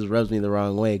why it just rubs me the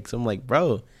wrong way. Because I'm like,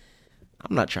 bro,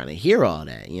 I'm not trying to hear all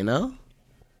that,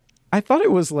 I thought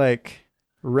it was like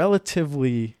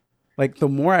relatively, like, the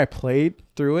more I played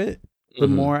through it, the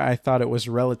more I thought it was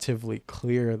relatively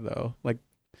clear, though. Like,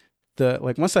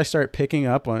 once I started picking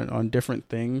up on different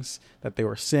things that they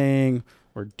were saying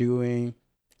or doing,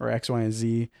 or X, Y, and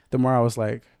Z, the more I was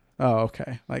like, oh,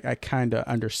 okay. Like, I kind of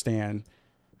understand,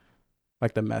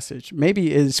 like, the message.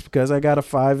 Maybe it's because I got a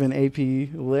 5 in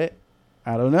AP Lit.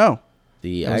 I don't know.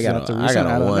 I got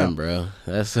a 1, bro.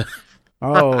 That's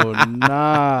oh,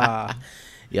 nah.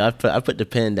 Yeah, I put the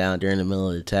pen down during the middle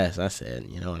of the test. I said,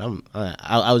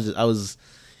 I was.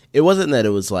 It wasn't that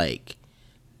it was like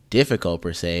difficult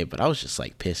per se, but I was just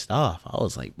like pissed off. I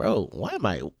was like, bro, why am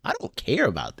I don't care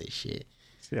about this shit.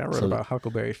 See, I wrote about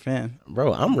Huckleberry Finn.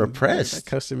 Bro, I'm repressed. That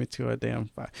costed me to a damn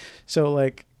 5. So,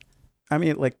 like, I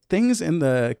mean, like, things in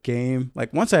the game,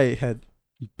 like, once I had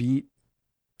beat,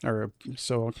 or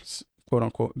so quote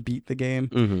unquote beat the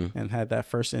game and had that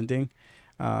first ending,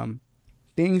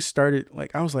 things started,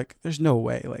 like, I was like, there's no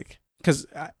way, like, because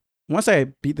once I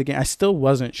beat the game, I still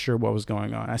wasn't sure what was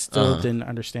going on. I still didn't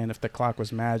understand if the clock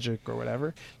was magic or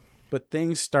whatever, but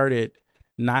things started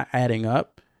not adding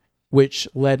up. which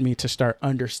led me to start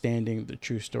understanding the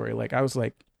true story. Like I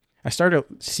started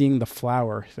seeing the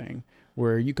flower thing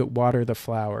where you could water the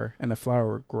flower and the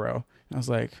flower would grow. And I was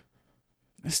like,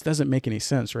 this doesn't make any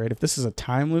sense, right? If this is a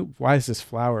time loop, why is this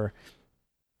flower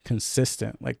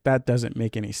consistent? Like that doesn't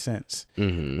make any sense.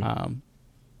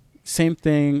 Same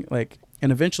thing, like,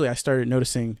 and eventually I started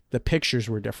noticing the pictures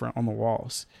were different on the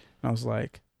walls. And I was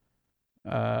like,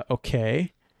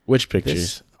 okay. Which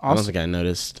pictures? I don't think I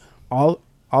noticed. All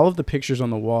of the pictures on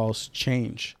the walls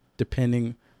change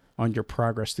depending on your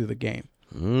progress through the game.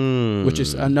 Which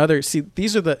is another,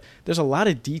 there's a lot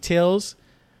of details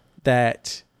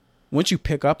that once you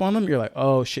pick up on them, you're like,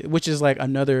 oh shit, which is like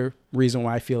another reason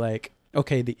why I feel like,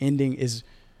 okay, the ending is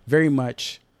very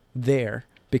much there,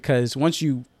 because once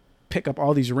you pick up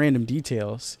all these random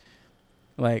details,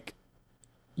 like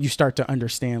you start to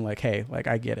understand like, hey, like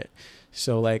I get it.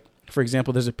 So like, for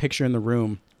example, there's a picture in the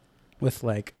room with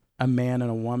like a man and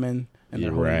a woman and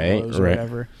they're holding hands or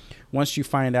whatever. Once you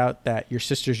find out that your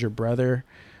sister's your brother,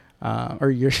 or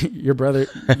your brother,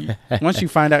 once you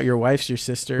find out your wife's your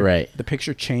sister, the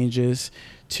picture changes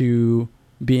to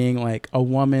being like a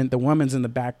woman. The woman's in the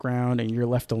background and you're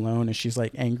left alone and she's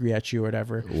like angry at you or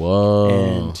whatever. Whoa.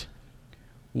 And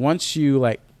once you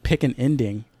like pick an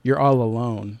ending, you're all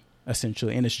alone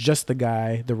essentially. And it's just the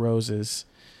guy, the roses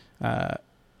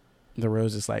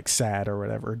like sad or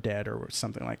whatever, dead or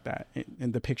something like that.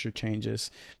 And the picture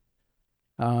changes.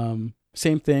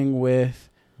 Same thing with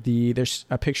there's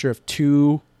a picture of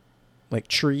two like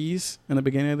trees in the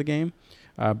beginning of the game,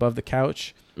 above the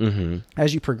couch.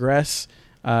 As you progress,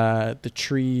 the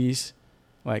trees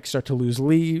like start to lose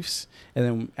leaves. And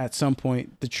then at some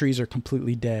point the trees are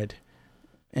completely dead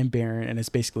and barren. And it's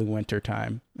basically winter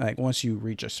time. Like once you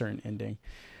reach a certain ending.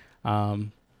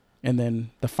 And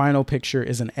then the final picture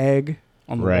is an egg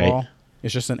on the wall.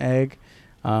 It's just an egg.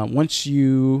 Once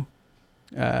you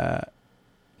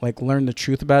like learn the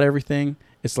truth about everything,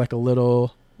 it's like a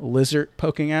little lizard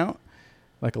poking out,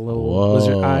 like a little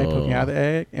lizard eye poking out of the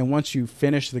egg. And once you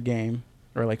finish the game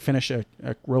or like finish a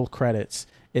roll credits,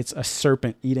 it's a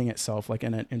serpent eating itself like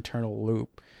in an internal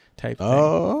loop type thing.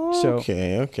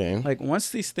 Okay. Like once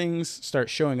these things start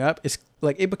showing up, it's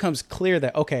like it becomes clear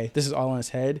that, okay, this is all in his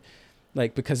head.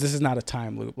 Like, because this is not a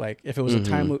time loop. Like if it was a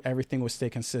time loop, everything would stay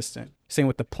consistent. Same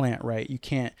with the plant, right? You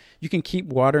can keep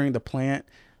watering the plant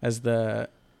as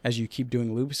you keep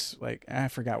doing loops. Like I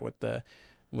forgot what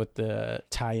the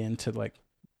tie in to like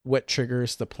what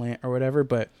triggers the plant or whatever.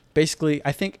 But basically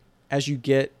I think as you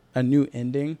get a new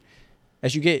ending,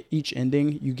 as you get each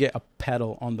ending, you get a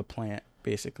petal on the plant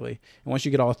basically. And once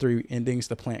you get all three endings,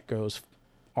 the plant goes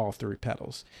all three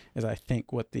petals is I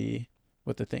think what the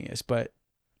thing is. But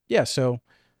yeah, so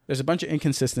there's a bunch of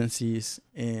inconsistencies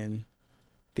in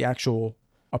the actual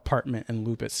apartment and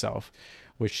loop itself,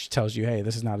 which tells you, hey,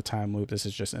 this is not a time loop. This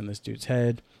is just in this dude's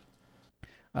head.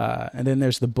 And then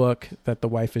there's the book that the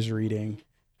wife is reading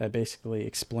that basically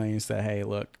explains that, hey,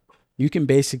 look, you can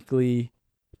basically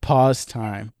pause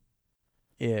time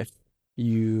if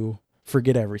you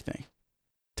forget everything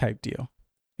type deal.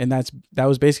 And that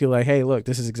was basically like, hey, look,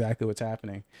 this is exactly what's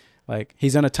happening. Like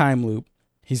he's in a time loop.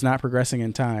 He's not progressing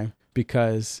in time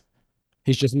because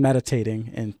he's just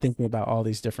meditating and thinking about all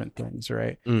these different things,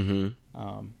 right?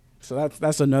 So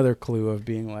that's another clue of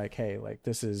being like, hey, like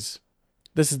this is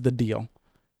the deal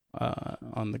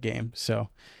on the game. So,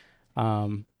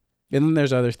 and then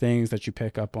there's other things that you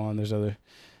pick up on. There's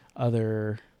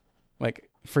other like,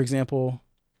 for example,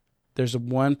 there's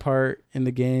one part in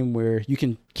the game where you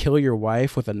can kill your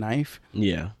wife with a knife.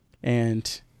 Yeah.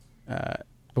 And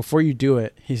before you do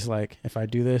it, he's like, if I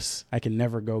do this, I can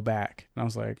never go back. And I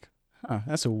was like,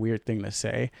 that's a weird thing to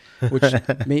say, which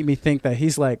made me think that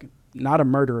he's like not a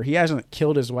murderer. He hasn't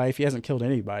killed his wife. He hasn't killed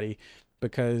anybody,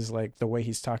 because like the way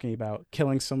he's talking about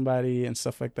killing somebody and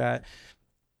stuff like that.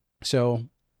 So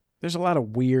there's a lot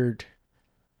of weird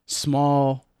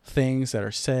small things that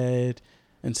are said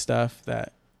and stuff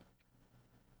that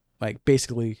like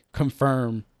basically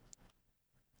confirm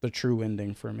the true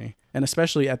ending for me. And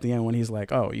especially at the end when he's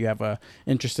like, oh, you have a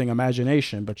interesting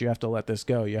imagination, but you have to let this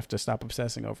go. You have to stop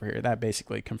obsessing over here. That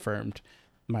basically confirmed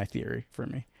my theory for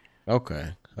me.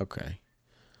 Okay.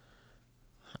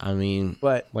 I mean,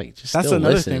 but like, just that's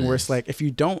another thing where it's like, if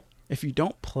you don't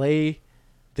play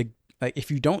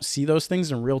if you don't see those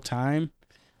things in real time,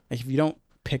 like if you don't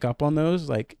pick up on those,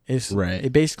 like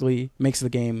it basically makes the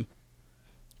game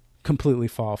completely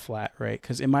fall flat, right?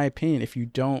 Because in my opinion, if you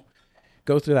don't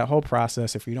go through that whole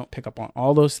process, if you don't pick up on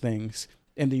all those things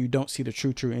and then you don't see the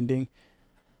true ending,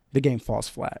 the game falls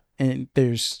flat. And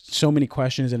there's so many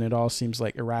questions and it all seems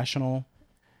like irrational.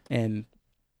 And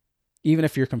even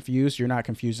if you're confused, you're not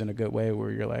confused in a good way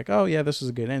where you're like, oh yeah, this was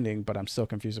a good ending, but I'm still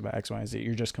confused about X, Y, and Z.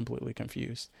 You're just completely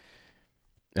confused.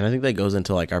 And I think that goes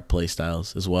into like our play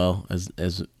styles as well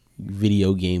as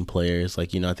video game players.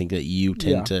 Like, I think that you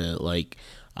tend to like,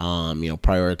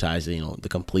 prioritize, the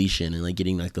completion and like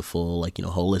getting like the full, like,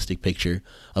 holistic picture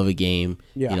of a game,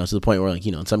 to the point where like,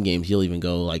 in some games you'll even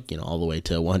go like, all the way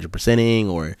to 100%ing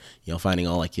or, finding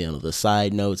all like, the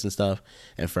side notes and stuff.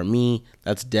 And for me,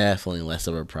 that's definitely less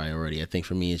of a priority. I think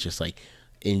for me, it's just like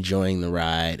enjoying the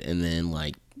ride and then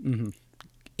like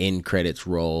end credits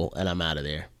roll and I'm out of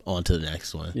there. On to the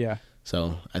next one. Yeah.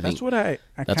 So I think that's what I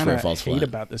kind of hate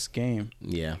about this game.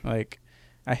 Yeah. Like,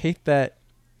 I hate that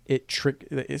I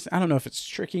don't know if it's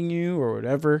tricking you or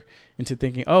whatever into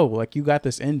thinking, oh, like you got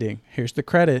this ending. Here's the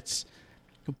credits.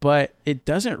 But it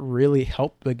doesn't really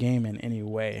help the game in any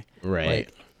way. Right.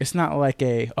 Like, it's not like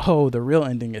the real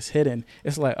ending is hidden.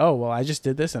 It's like, oh, well, I just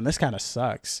did this and this kind of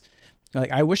sucks.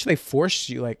 Like, I wish they forced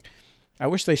you, like, I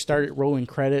wish they started rolling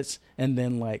credits and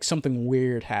then like something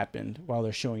weird happened while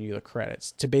they're showing you the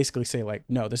credits to basically say like,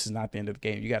 no, this is not the end of the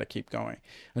game. You got to keep going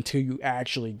until you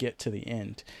actually get to the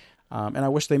end. And I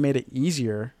wish they made it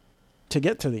easier to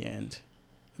get to the end,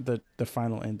 the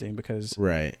final ending, because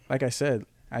like I said,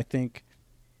 I think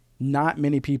not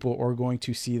many people are going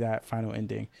to see that final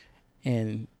ending.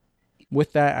 And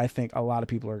with that, I think a lot of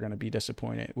people are going to be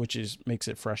disappointed, which makes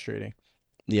it frustrating.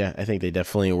 Yeah, I think they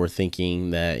definitely were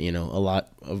thinking that,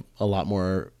 a lot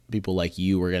more people like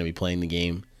you were going to be playing the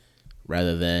game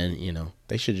rather than,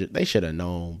 they should have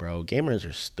known, bro. Gamers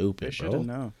are stupid, they should have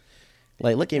known.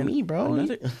 Like, look at me, bro.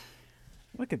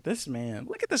 Look at this man.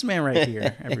 Look at this man right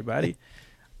here, everybody.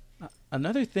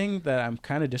 Another thing that I'm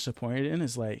kind of disappointed in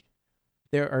is like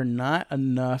there are not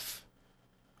enough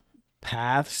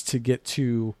paths to get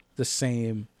to the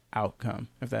same outcome,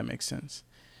 if that makes sense.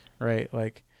 Right?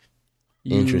 Like,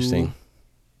 interesting.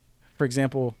 For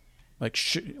example, like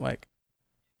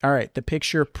all right, the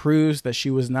picture proves that she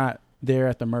was not there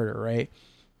at the murder, right?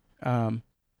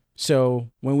 So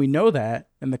when we know that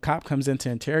and the cop comes in to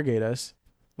interrogate us,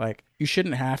 like, you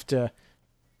shouldn't have to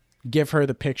give her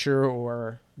the picture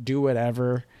or do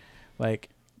whatever. Like,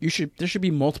 there should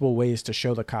be multiple ways to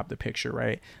show the cop the picture,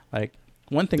 right? Like,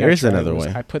 one thing there's another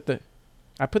way. I put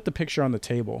the picture on the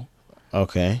table.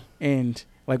 Okay. And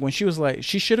like when she was like,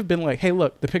 she should have been like, hey,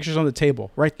 look, the picture's on the table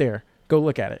right there. Go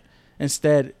look at it.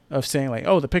 Instead of saying like,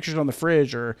 oh, the picture's on the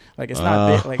fridge, or like, it's not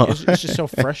there. Like, it's just so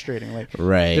frustrating. Like,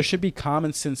 there should be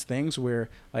common sense things where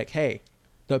like, hey,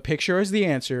 the picture is the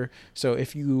answer. So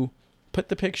if you put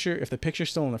the picture, if the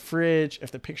picture's still in the fridge,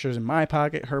 if the picture's in my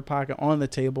pocket, her pocket, on the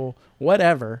table,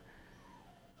 whatever,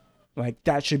 like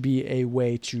that should be a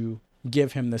way to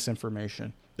give him this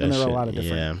information. And there are a lot of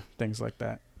different things like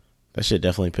that. That shit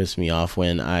definitely pissed me off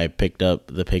when I picked up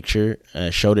the picture,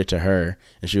 showed it to her,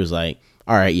 and she was like,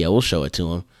 all right, yeah, we'll show it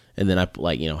to him. And then I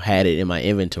had it in my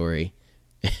inventory.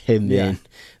 And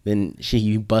then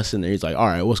she busts in there. He's like, all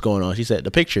right, what's going on? She said,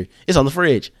 the picture, it's on the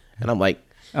fridge. And I'm like,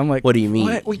 what do you mean?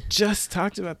 What? We just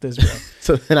talked about this, bro.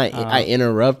 So then I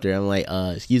interrupt her. I'm like,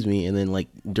 excuse me. And then like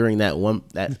during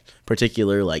that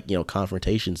particular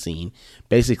confrontation scene,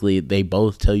 basically they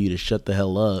both tell you to shut the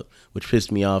hell up, which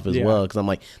pissed me off as well. Cause I'm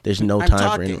like, there's no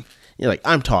time for him. You're like,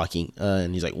 I'm talking.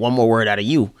 And he's like, one more word out of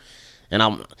you and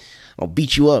I'll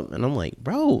beat you up. And I'm like,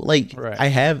 bro, like I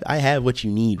have what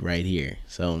you need right here.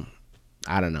 So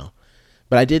I don't know.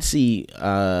 But I did see,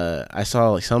 I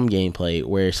saw like some gameplay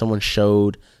where someone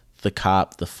showed the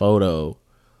cop the photo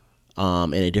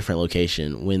in a different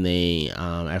location when they,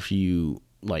 after you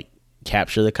like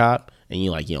capture the cop and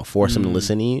you force him to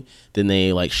listen to you, then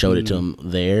they like showed it to him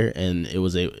there, and he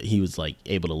was like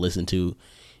able to listen to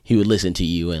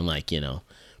you and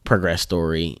progress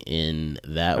story in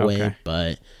that way.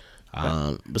 But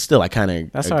still, I kind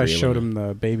of that's how I showed him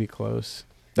the baby clothes.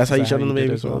 That's how you showed him the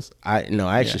baby clothes? I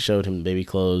actually showed him the baby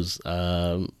clothes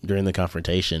during the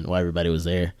confrontation while everybody was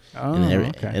there. Oh,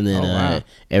 and then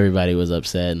everybody was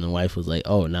upset, and the wife was like,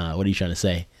 oh, nah, what are you trying to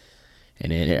say?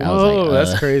 And then I was like,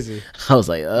 that's crazy. I was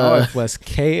like, my wife was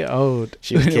KO'd.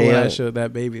 She was KO'd. When I showed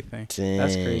that baby thing. Dang,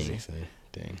 that's crazy.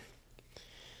 Dang.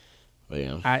 But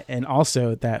yeah. And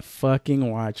also that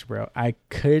fucking watch, bro. I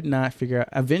could not figure out.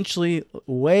 Eventually,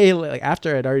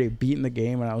 after I'd already beaten the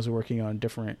game and I was working on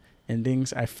different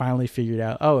endings, I finally figured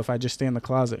out, if I just stay in the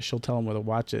closet, she'll tell him where the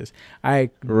watch is. I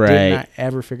did not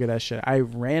ever figure that shit. I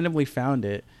randomly found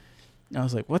it. And I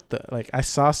was like, what the? Like, I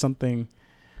saw something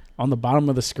on the bottom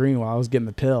of the screen while I was getting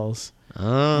the pills. Oh,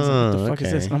 I was like, what the fuck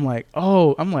is this? And I'm like,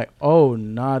 oh,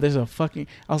 nah, there's a fucking...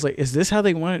 I was like, is this how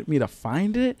they wanted me to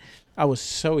find it? I was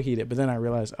so heated. But then I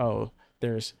realized,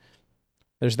 there's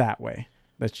that way.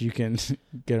 that you can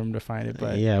get them to find it.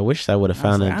 But yeah, I wish I would have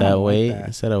found it that way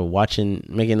instead of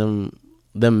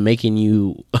making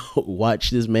you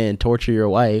watch this man torture your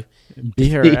wife,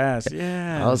 beat her ass.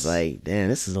 Yeah, I was like,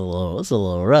 damn, it's a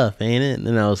little rough, ain't it? And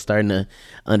then I was starting to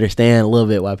understand a little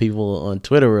bit why people on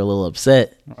Twitter were a little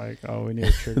upset. Like, oh, we need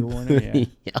a trigger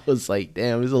warning. Yeah, I was like,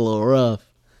 damn, it's a little rough.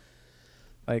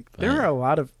 Like, there are a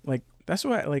lot of like. That's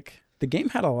why like the game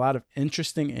had a lot of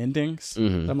interesting endings.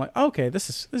 Mm-hmm. I'm like, okay,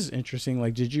 this is interesting.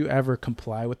 Like, did you ever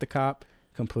comply with the cop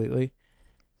completely?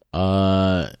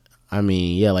 I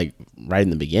mean, yeah, like right in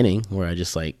the beginning where I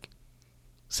just like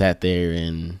sat there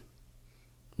and,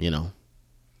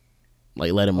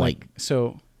 like let him like.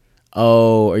 So.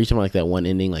 Oh, are you talking about like that one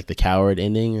ending, like the coward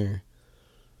ending, or?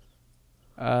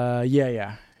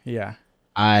 Yeah.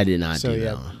 I did not do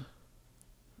that one.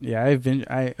 Yeah,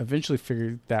 I eventually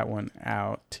figured that one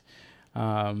out.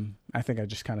 I think I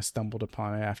just kind of stumbled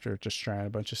upon it after just trying a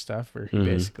bunch of stuff where he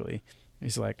basically,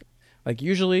 he's like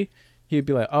usually he'd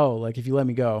be like, oh, like if you let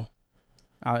me go,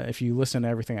 if you listen to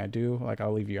everything I do, like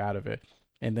I'll leave you out of it.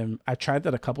 And then I tried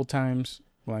that a couple times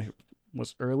when I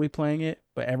was early playing it,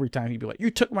 but every time he'd be like,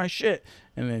 you took my shit.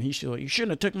 And then he should like, you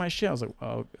shouldn't have took my shit. I was like,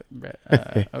 oh,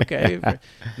 okay. And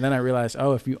then I realized,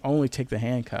 oh, if you only take the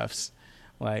handcuffs,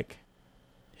 like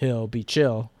he'll be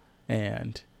chill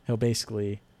and he'll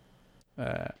basically,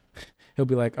 he'll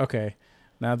be like, okay,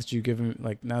 now that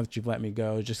you've let me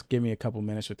go, just give me a couple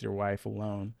minutes with your wife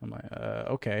alone. I'm like,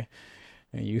 okay.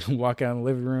 And you walk out in the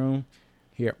living room,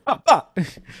 hear,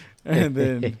 and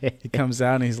then he comes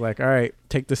out and he's like, all right,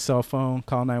 take the cell phone,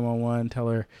 call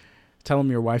 911, tell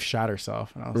him your wife shot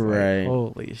herself. And I was like,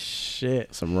 holy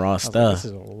shit. Some raw stuff. This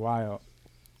is wild.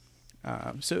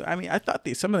 So, I mean, I thought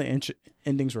some of the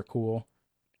endings were cool,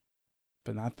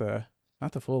 but not the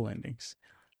full endings.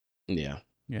 Yeah.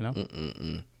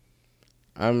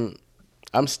 I'm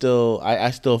still,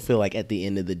 I still feel like at the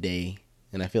end of the day,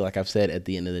 and I feel like I've said at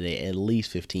the end of the day at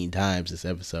least 15 times this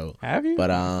episode. Have you?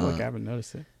 But I feel like I haven't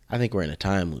noticed it. I think we're in a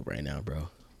time loop right now, bro.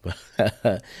 But at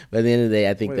the end of the day,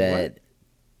 I think that.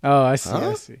 What? Oh, I see.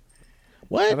 Huh? I see.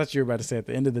 What? I thought you were about to say at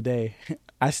the end of the day.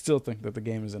 I still think that the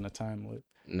game is in a time loop.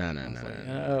 No.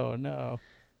 Oh no.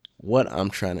 What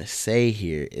I'm trying to say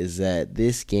here is that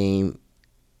this game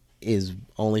is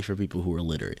only for people who are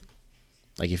literate.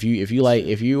 Like if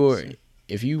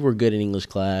you were good in English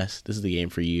class, this is the game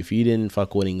for you. If you didn't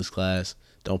fuck with English class,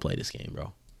 don't play this game,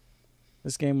 bro.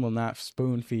 This game will not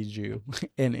spoon feed you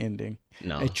an ending.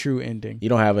 No. A true ending. You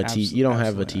don't have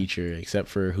a teacher except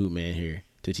for Hootman here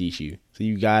to teach you. So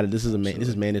you got it. This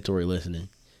is mandatory listening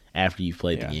after you've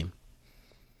played the game.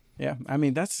 Yeah, I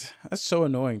mean that's so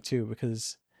annoying too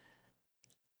because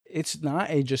it's not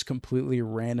a just completely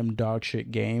random dog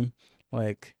shit game.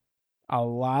 Like a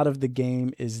lot of the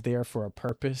game is there for a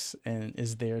purpose and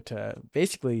is there to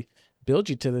basically build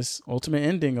you to this ultimate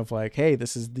ending of like, hey,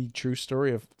 this is the true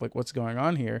story of like what's going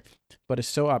on here. But it's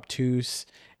so obtuse.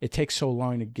 It takes so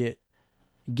long to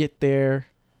get there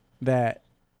that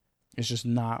it's just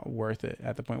not worth it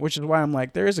at the point, which is why I'm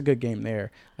like, there is a good game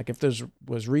there. Like if this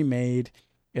was remade,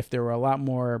 if there were a lot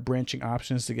more branching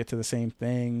options to get to the same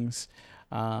things,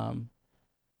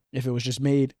 if it was just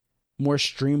made more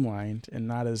streamlined and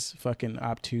not as fucking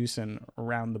obtuse and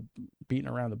beating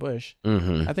around the bush,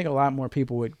 I think a lot more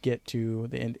people would get to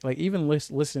the end. Like even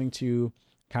listening to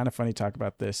Kind of Funny talk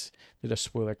about this, did a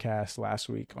spoiler cast last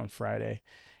week on Friday,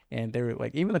 and they were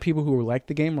like, even the people who liked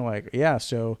the game were like, yeah,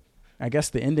 so I guess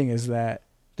the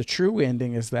true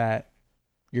ending is that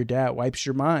your dad wipes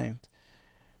your mind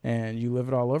and you live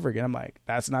it all over again. I'm like,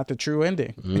 that's not the true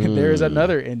ending. There is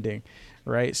another ending,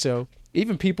 right? So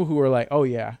even people who are like, oh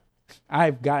yeah,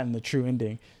 I've gotten the true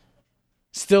ending,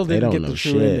 still didn't get the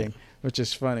true ending, which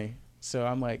is funny. So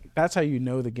I'm like, that's how you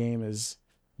know the game is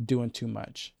doing too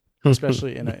much,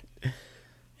 especially in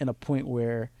a point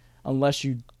where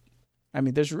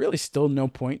there's really still no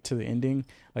point to the ending.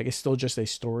 Like it's still just a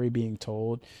story being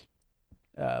told.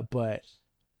 But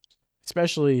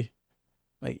especially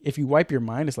like if you wipe your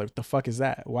mind, it's like, what the fuck is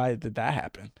that? Why did that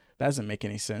happen? That doesn't make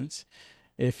any sense.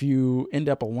 If you end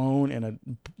up alone in a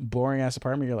boring ass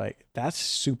apartment, you're like, that's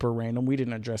super random. We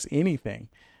didn't address anything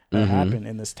that happened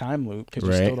in this time loop because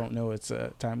you still don't know it's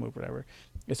a time loop, whatever.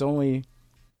 It's only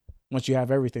once you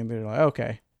have everything, they're like,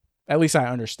 okay, at least I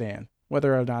understand.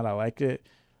 Whether or not I like it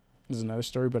is another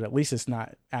story, but at least it's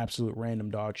not absolute random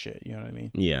dog shit. You know what I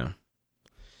mean? Yeah.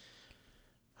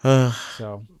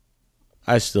 So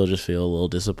I still just feel a little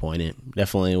disappointed.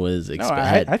 Definitely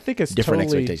I think it's different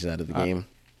expectations out of the game.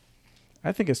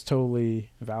 I think it's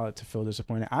totally valid to feel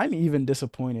disappointed. I'm even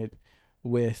disappointed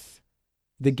with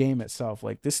the game itself.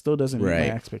 Like this still doesn't meet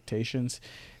my expectations.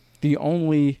 The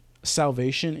only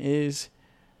Salvation is,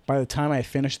 by the time I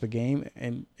finished the game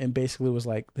and basically was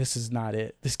like, this is not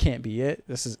it. This can't be it.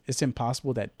 It's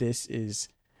impossible that this is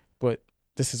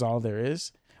all there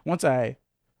is. Once I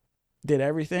did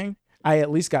everything, I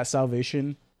at least got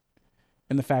salvation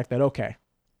in the fact that, okay,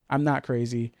 I'm not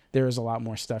crazy. There is a lot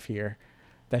more stuff here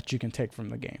that you can take from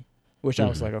the game, which I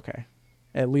was like, okay,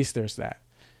 at least there's that.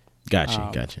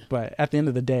 Gotcha. But at the end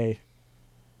of the day,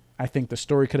 I think the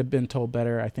story could have been told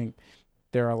better. I think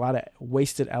there are a lot of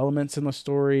wasted elements in the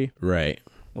story. Right.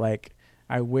 Like,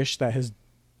 I wish that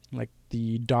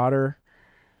the daughter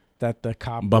that the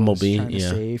cop Bumblebee, was trying to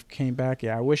save came back.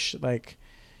 Yeah, I wish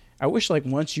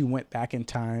once you went back in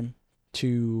time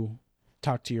to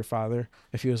talk to your father,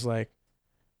 if he was like,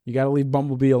 you got to leave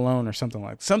Bumblebee alone or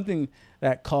something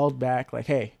that called back, like,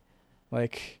 hey,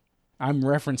 like, I'm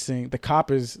referencing the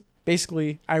cop is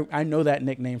basically, I know that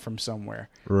nickname from somewhere.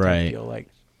 Right. Like,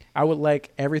 I would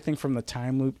like everything from the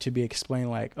time loop to be explained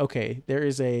like, okay, there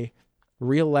is a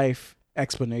real life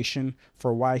explanation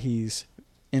for why he's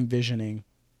envisioning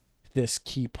this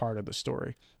key part of the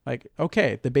story. Like,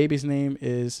 okay, the baby's name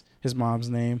is his mom's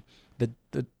name.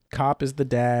 The cop is the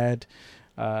dad.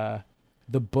 The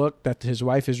book that his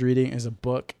wife is reading is a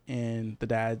book in the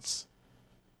dad's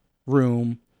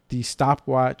room. The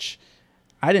stopwatch,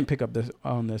 I didn't pick up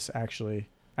on this actually.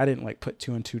 I didn't like put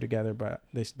 2 and 2 together, but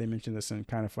they mentioned this and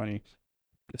kind of funny.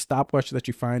 The stopwatch that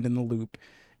you find in the loop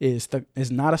is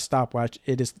not a stopwatch.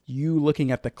 It is you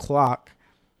looking at the clock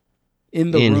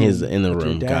in the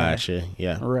room. Gotcha.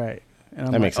 Yeah. Right. And I'm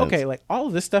that like, makes sense. Okay, like all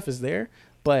of this stuff is there,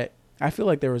 but I feel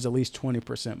like there was at least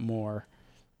 20% more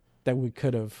that we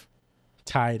could have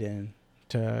tied in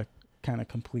to kind of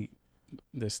complete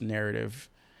this narrative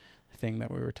thing that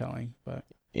we were telling. But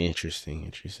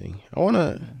interesting. I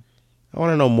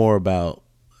wanna know more about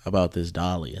this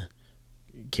Dahlia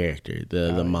character,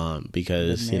 the mom,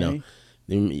 because the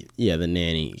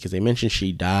nanny, because they mentioned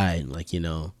she died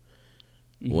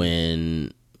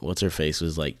when what's her face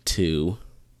was like 2,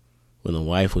 when the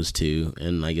wife was 2,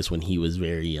 and I guess when he was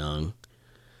very young.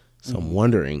 So I'm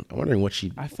wondering what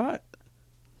she. I thought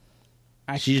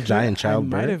she died in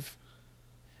childbirth.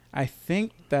 I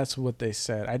think that's what they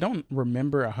said. I don't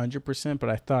remember 100%, but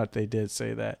I thought they did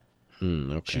say that.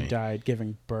 Okay. She died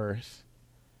giving birth.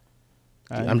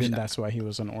 That's why he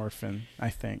was an orphan, I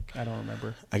think. I don't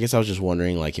remember. I guess I was just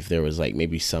wondering, like, if there was, like,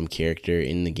 maybe some character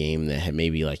in the game that had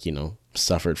maybe, like,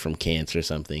 suffered from cancer or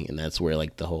something, and that's where,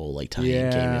 like, the whole, like,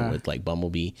 tie-in came in with, like,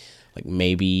 Bumblebee. Like,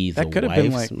 maybe the wife's mom? That could have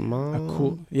been, like, a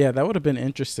cool... Yeah, that would have been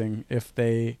interesting if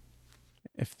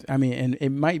and it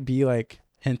might be, like,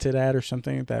 hinted at or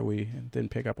something that we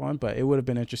didn't pick up on, but it would have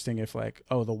been interesting if, like,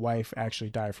 the wife actually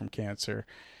died from cancer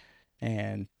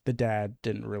and the dad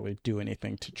didn't really do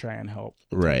anything to try and help.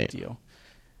 Right. Deal.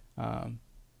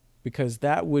 Because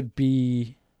that would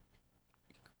be,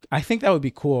 I think that would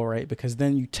be cool, right? Because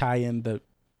then you tie in the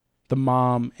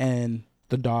mom and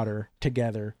the daughter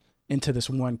together into this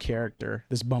one character,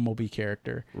 this Bumblebee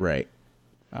character. Right.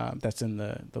 That's in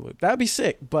the loop. That would be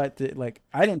sick, but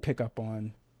I didn't pick up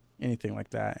on anything like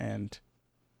that, and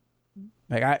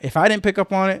if I didn't pick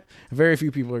up on it, very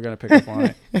few people are going to pick up on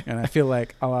it. And I feel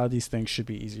like a lot of these things should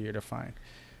be easier to find.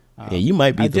 You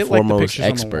might be the foremost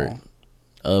expert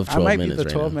of 12 minutes. I might be the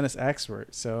 12 minutes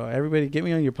expert. So everybody, get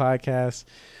me on your podcast.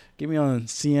 Get me on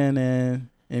CNN,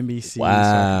 NBC, so I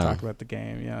can talk about the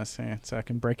game. You know what I'm saying? So I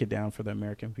can break it down for the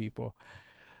American people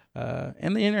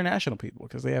and the international people,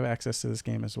 because they have access to this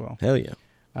game as well. Hell yeah.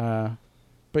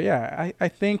 But yeah, I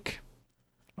think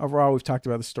overall we've talked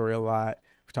about the story a lot.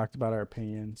 Talked about our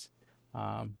opinions.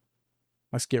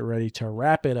 Let's get ready to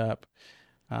wrap it up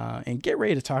and get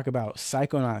ready to talk about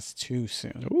Psychonauts 2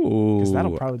 soon. Ooh, because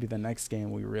that'll probably be the next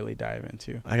game we really dive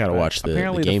into. I gotta watch the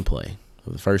gameplay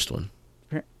of the first one.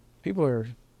 People are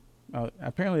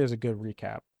apparently there's a good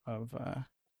recap of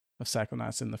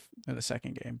Psychonauts in the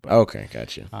second game. But, okay,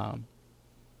 gotcha.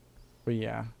 But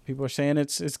yeah, people are saying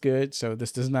it's good. So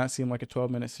this does not seem like a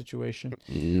 12-minute situation.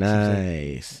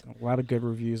 Nice. A lot of good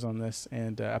reviews on this,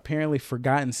 and apparently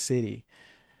Forgotten City.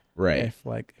 Right.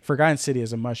 Forgotten City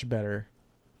is a much better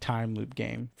time loop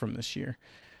game from this year,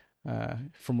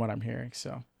 from what I'm hearing.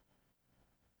 So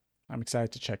I'm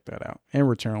excited to check that out. And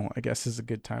Returnal, I guess, is a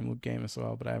good time loop game as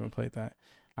well, but I haven't played that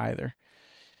either.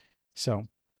 So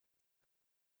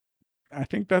I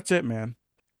think that's it, man.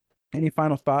 Any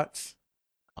final thoughts?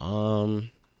 Oh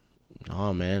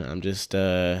man, I'm just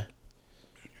we're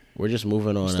just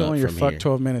moving on. Still up on your from fuck here.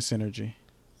 12 minutes energy.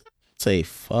 Say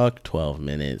fuck 12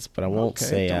 minutes, but I won't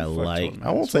say I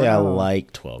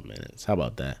like 12 minutes. How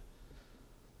about that?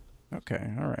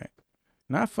 Okay, all right.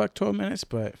 Not fuck 12 minutes,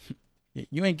 but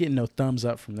You ain't getting no thumbs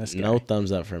up from this guy. No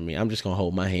thumbs up from me. I'm just gonna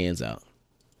hold my hands out.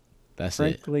 That's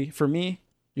Frankly, for me,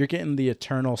 you're getting the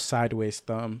eternal sideways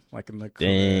thumb, like in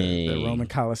the Roman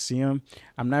Colosseum.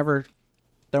 I'm never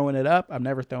throwing it up. I'm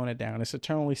never throwing it down. It's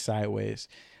eternally sideways,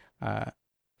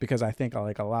 because I think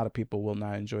like a lot of people will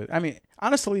not enjoy it. I mean,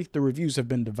 honestly, the reviews have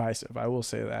been divisive. I will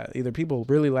say that either people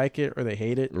really like it or they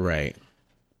hate it. Right.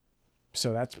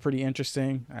 So that's pretty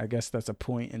interesting. I guess that's a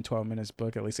point in 12 Minutes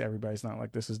book. At least everybody's not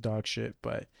like, this is dog shit.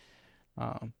 But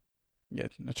yeah,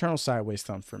 eternal sideways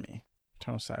thumb for me.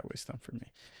 Eternal sideways thumb for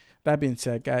me. That being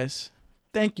said, guys,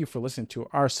 thank you for listening to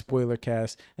our spoiler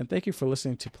cast, and thank you for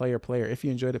listening to Player. If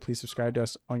you enjoyed it, please subscribe to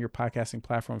us on your podcasting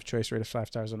platform of choice. Rate us 5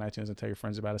 stars on iTunes and tell your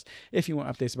friends about us. If you want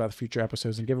updates about the future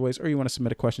episodes and giveaways, or you want to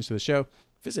submit a question to the show,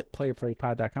 visit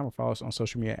playerplaypod.com or follow us on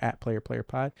social media at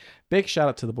playerplayerpod. Big shout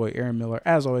out to the boy Aaron Miller,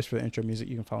 as always, for the intro music.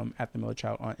 You can follow him at the Miller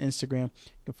Child on Instagram.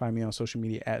 You can find me on social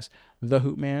media as the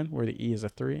Hoopman, where the E is a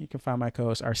 3. You can find my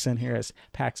co-host Arsene here as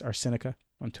Pax Arsenica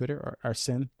on Twitter, or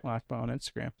Arsene Lakba on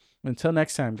Instagram. Until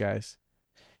next time, guys,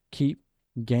 keep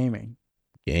gaming.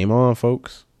 Game on,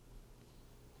 folks.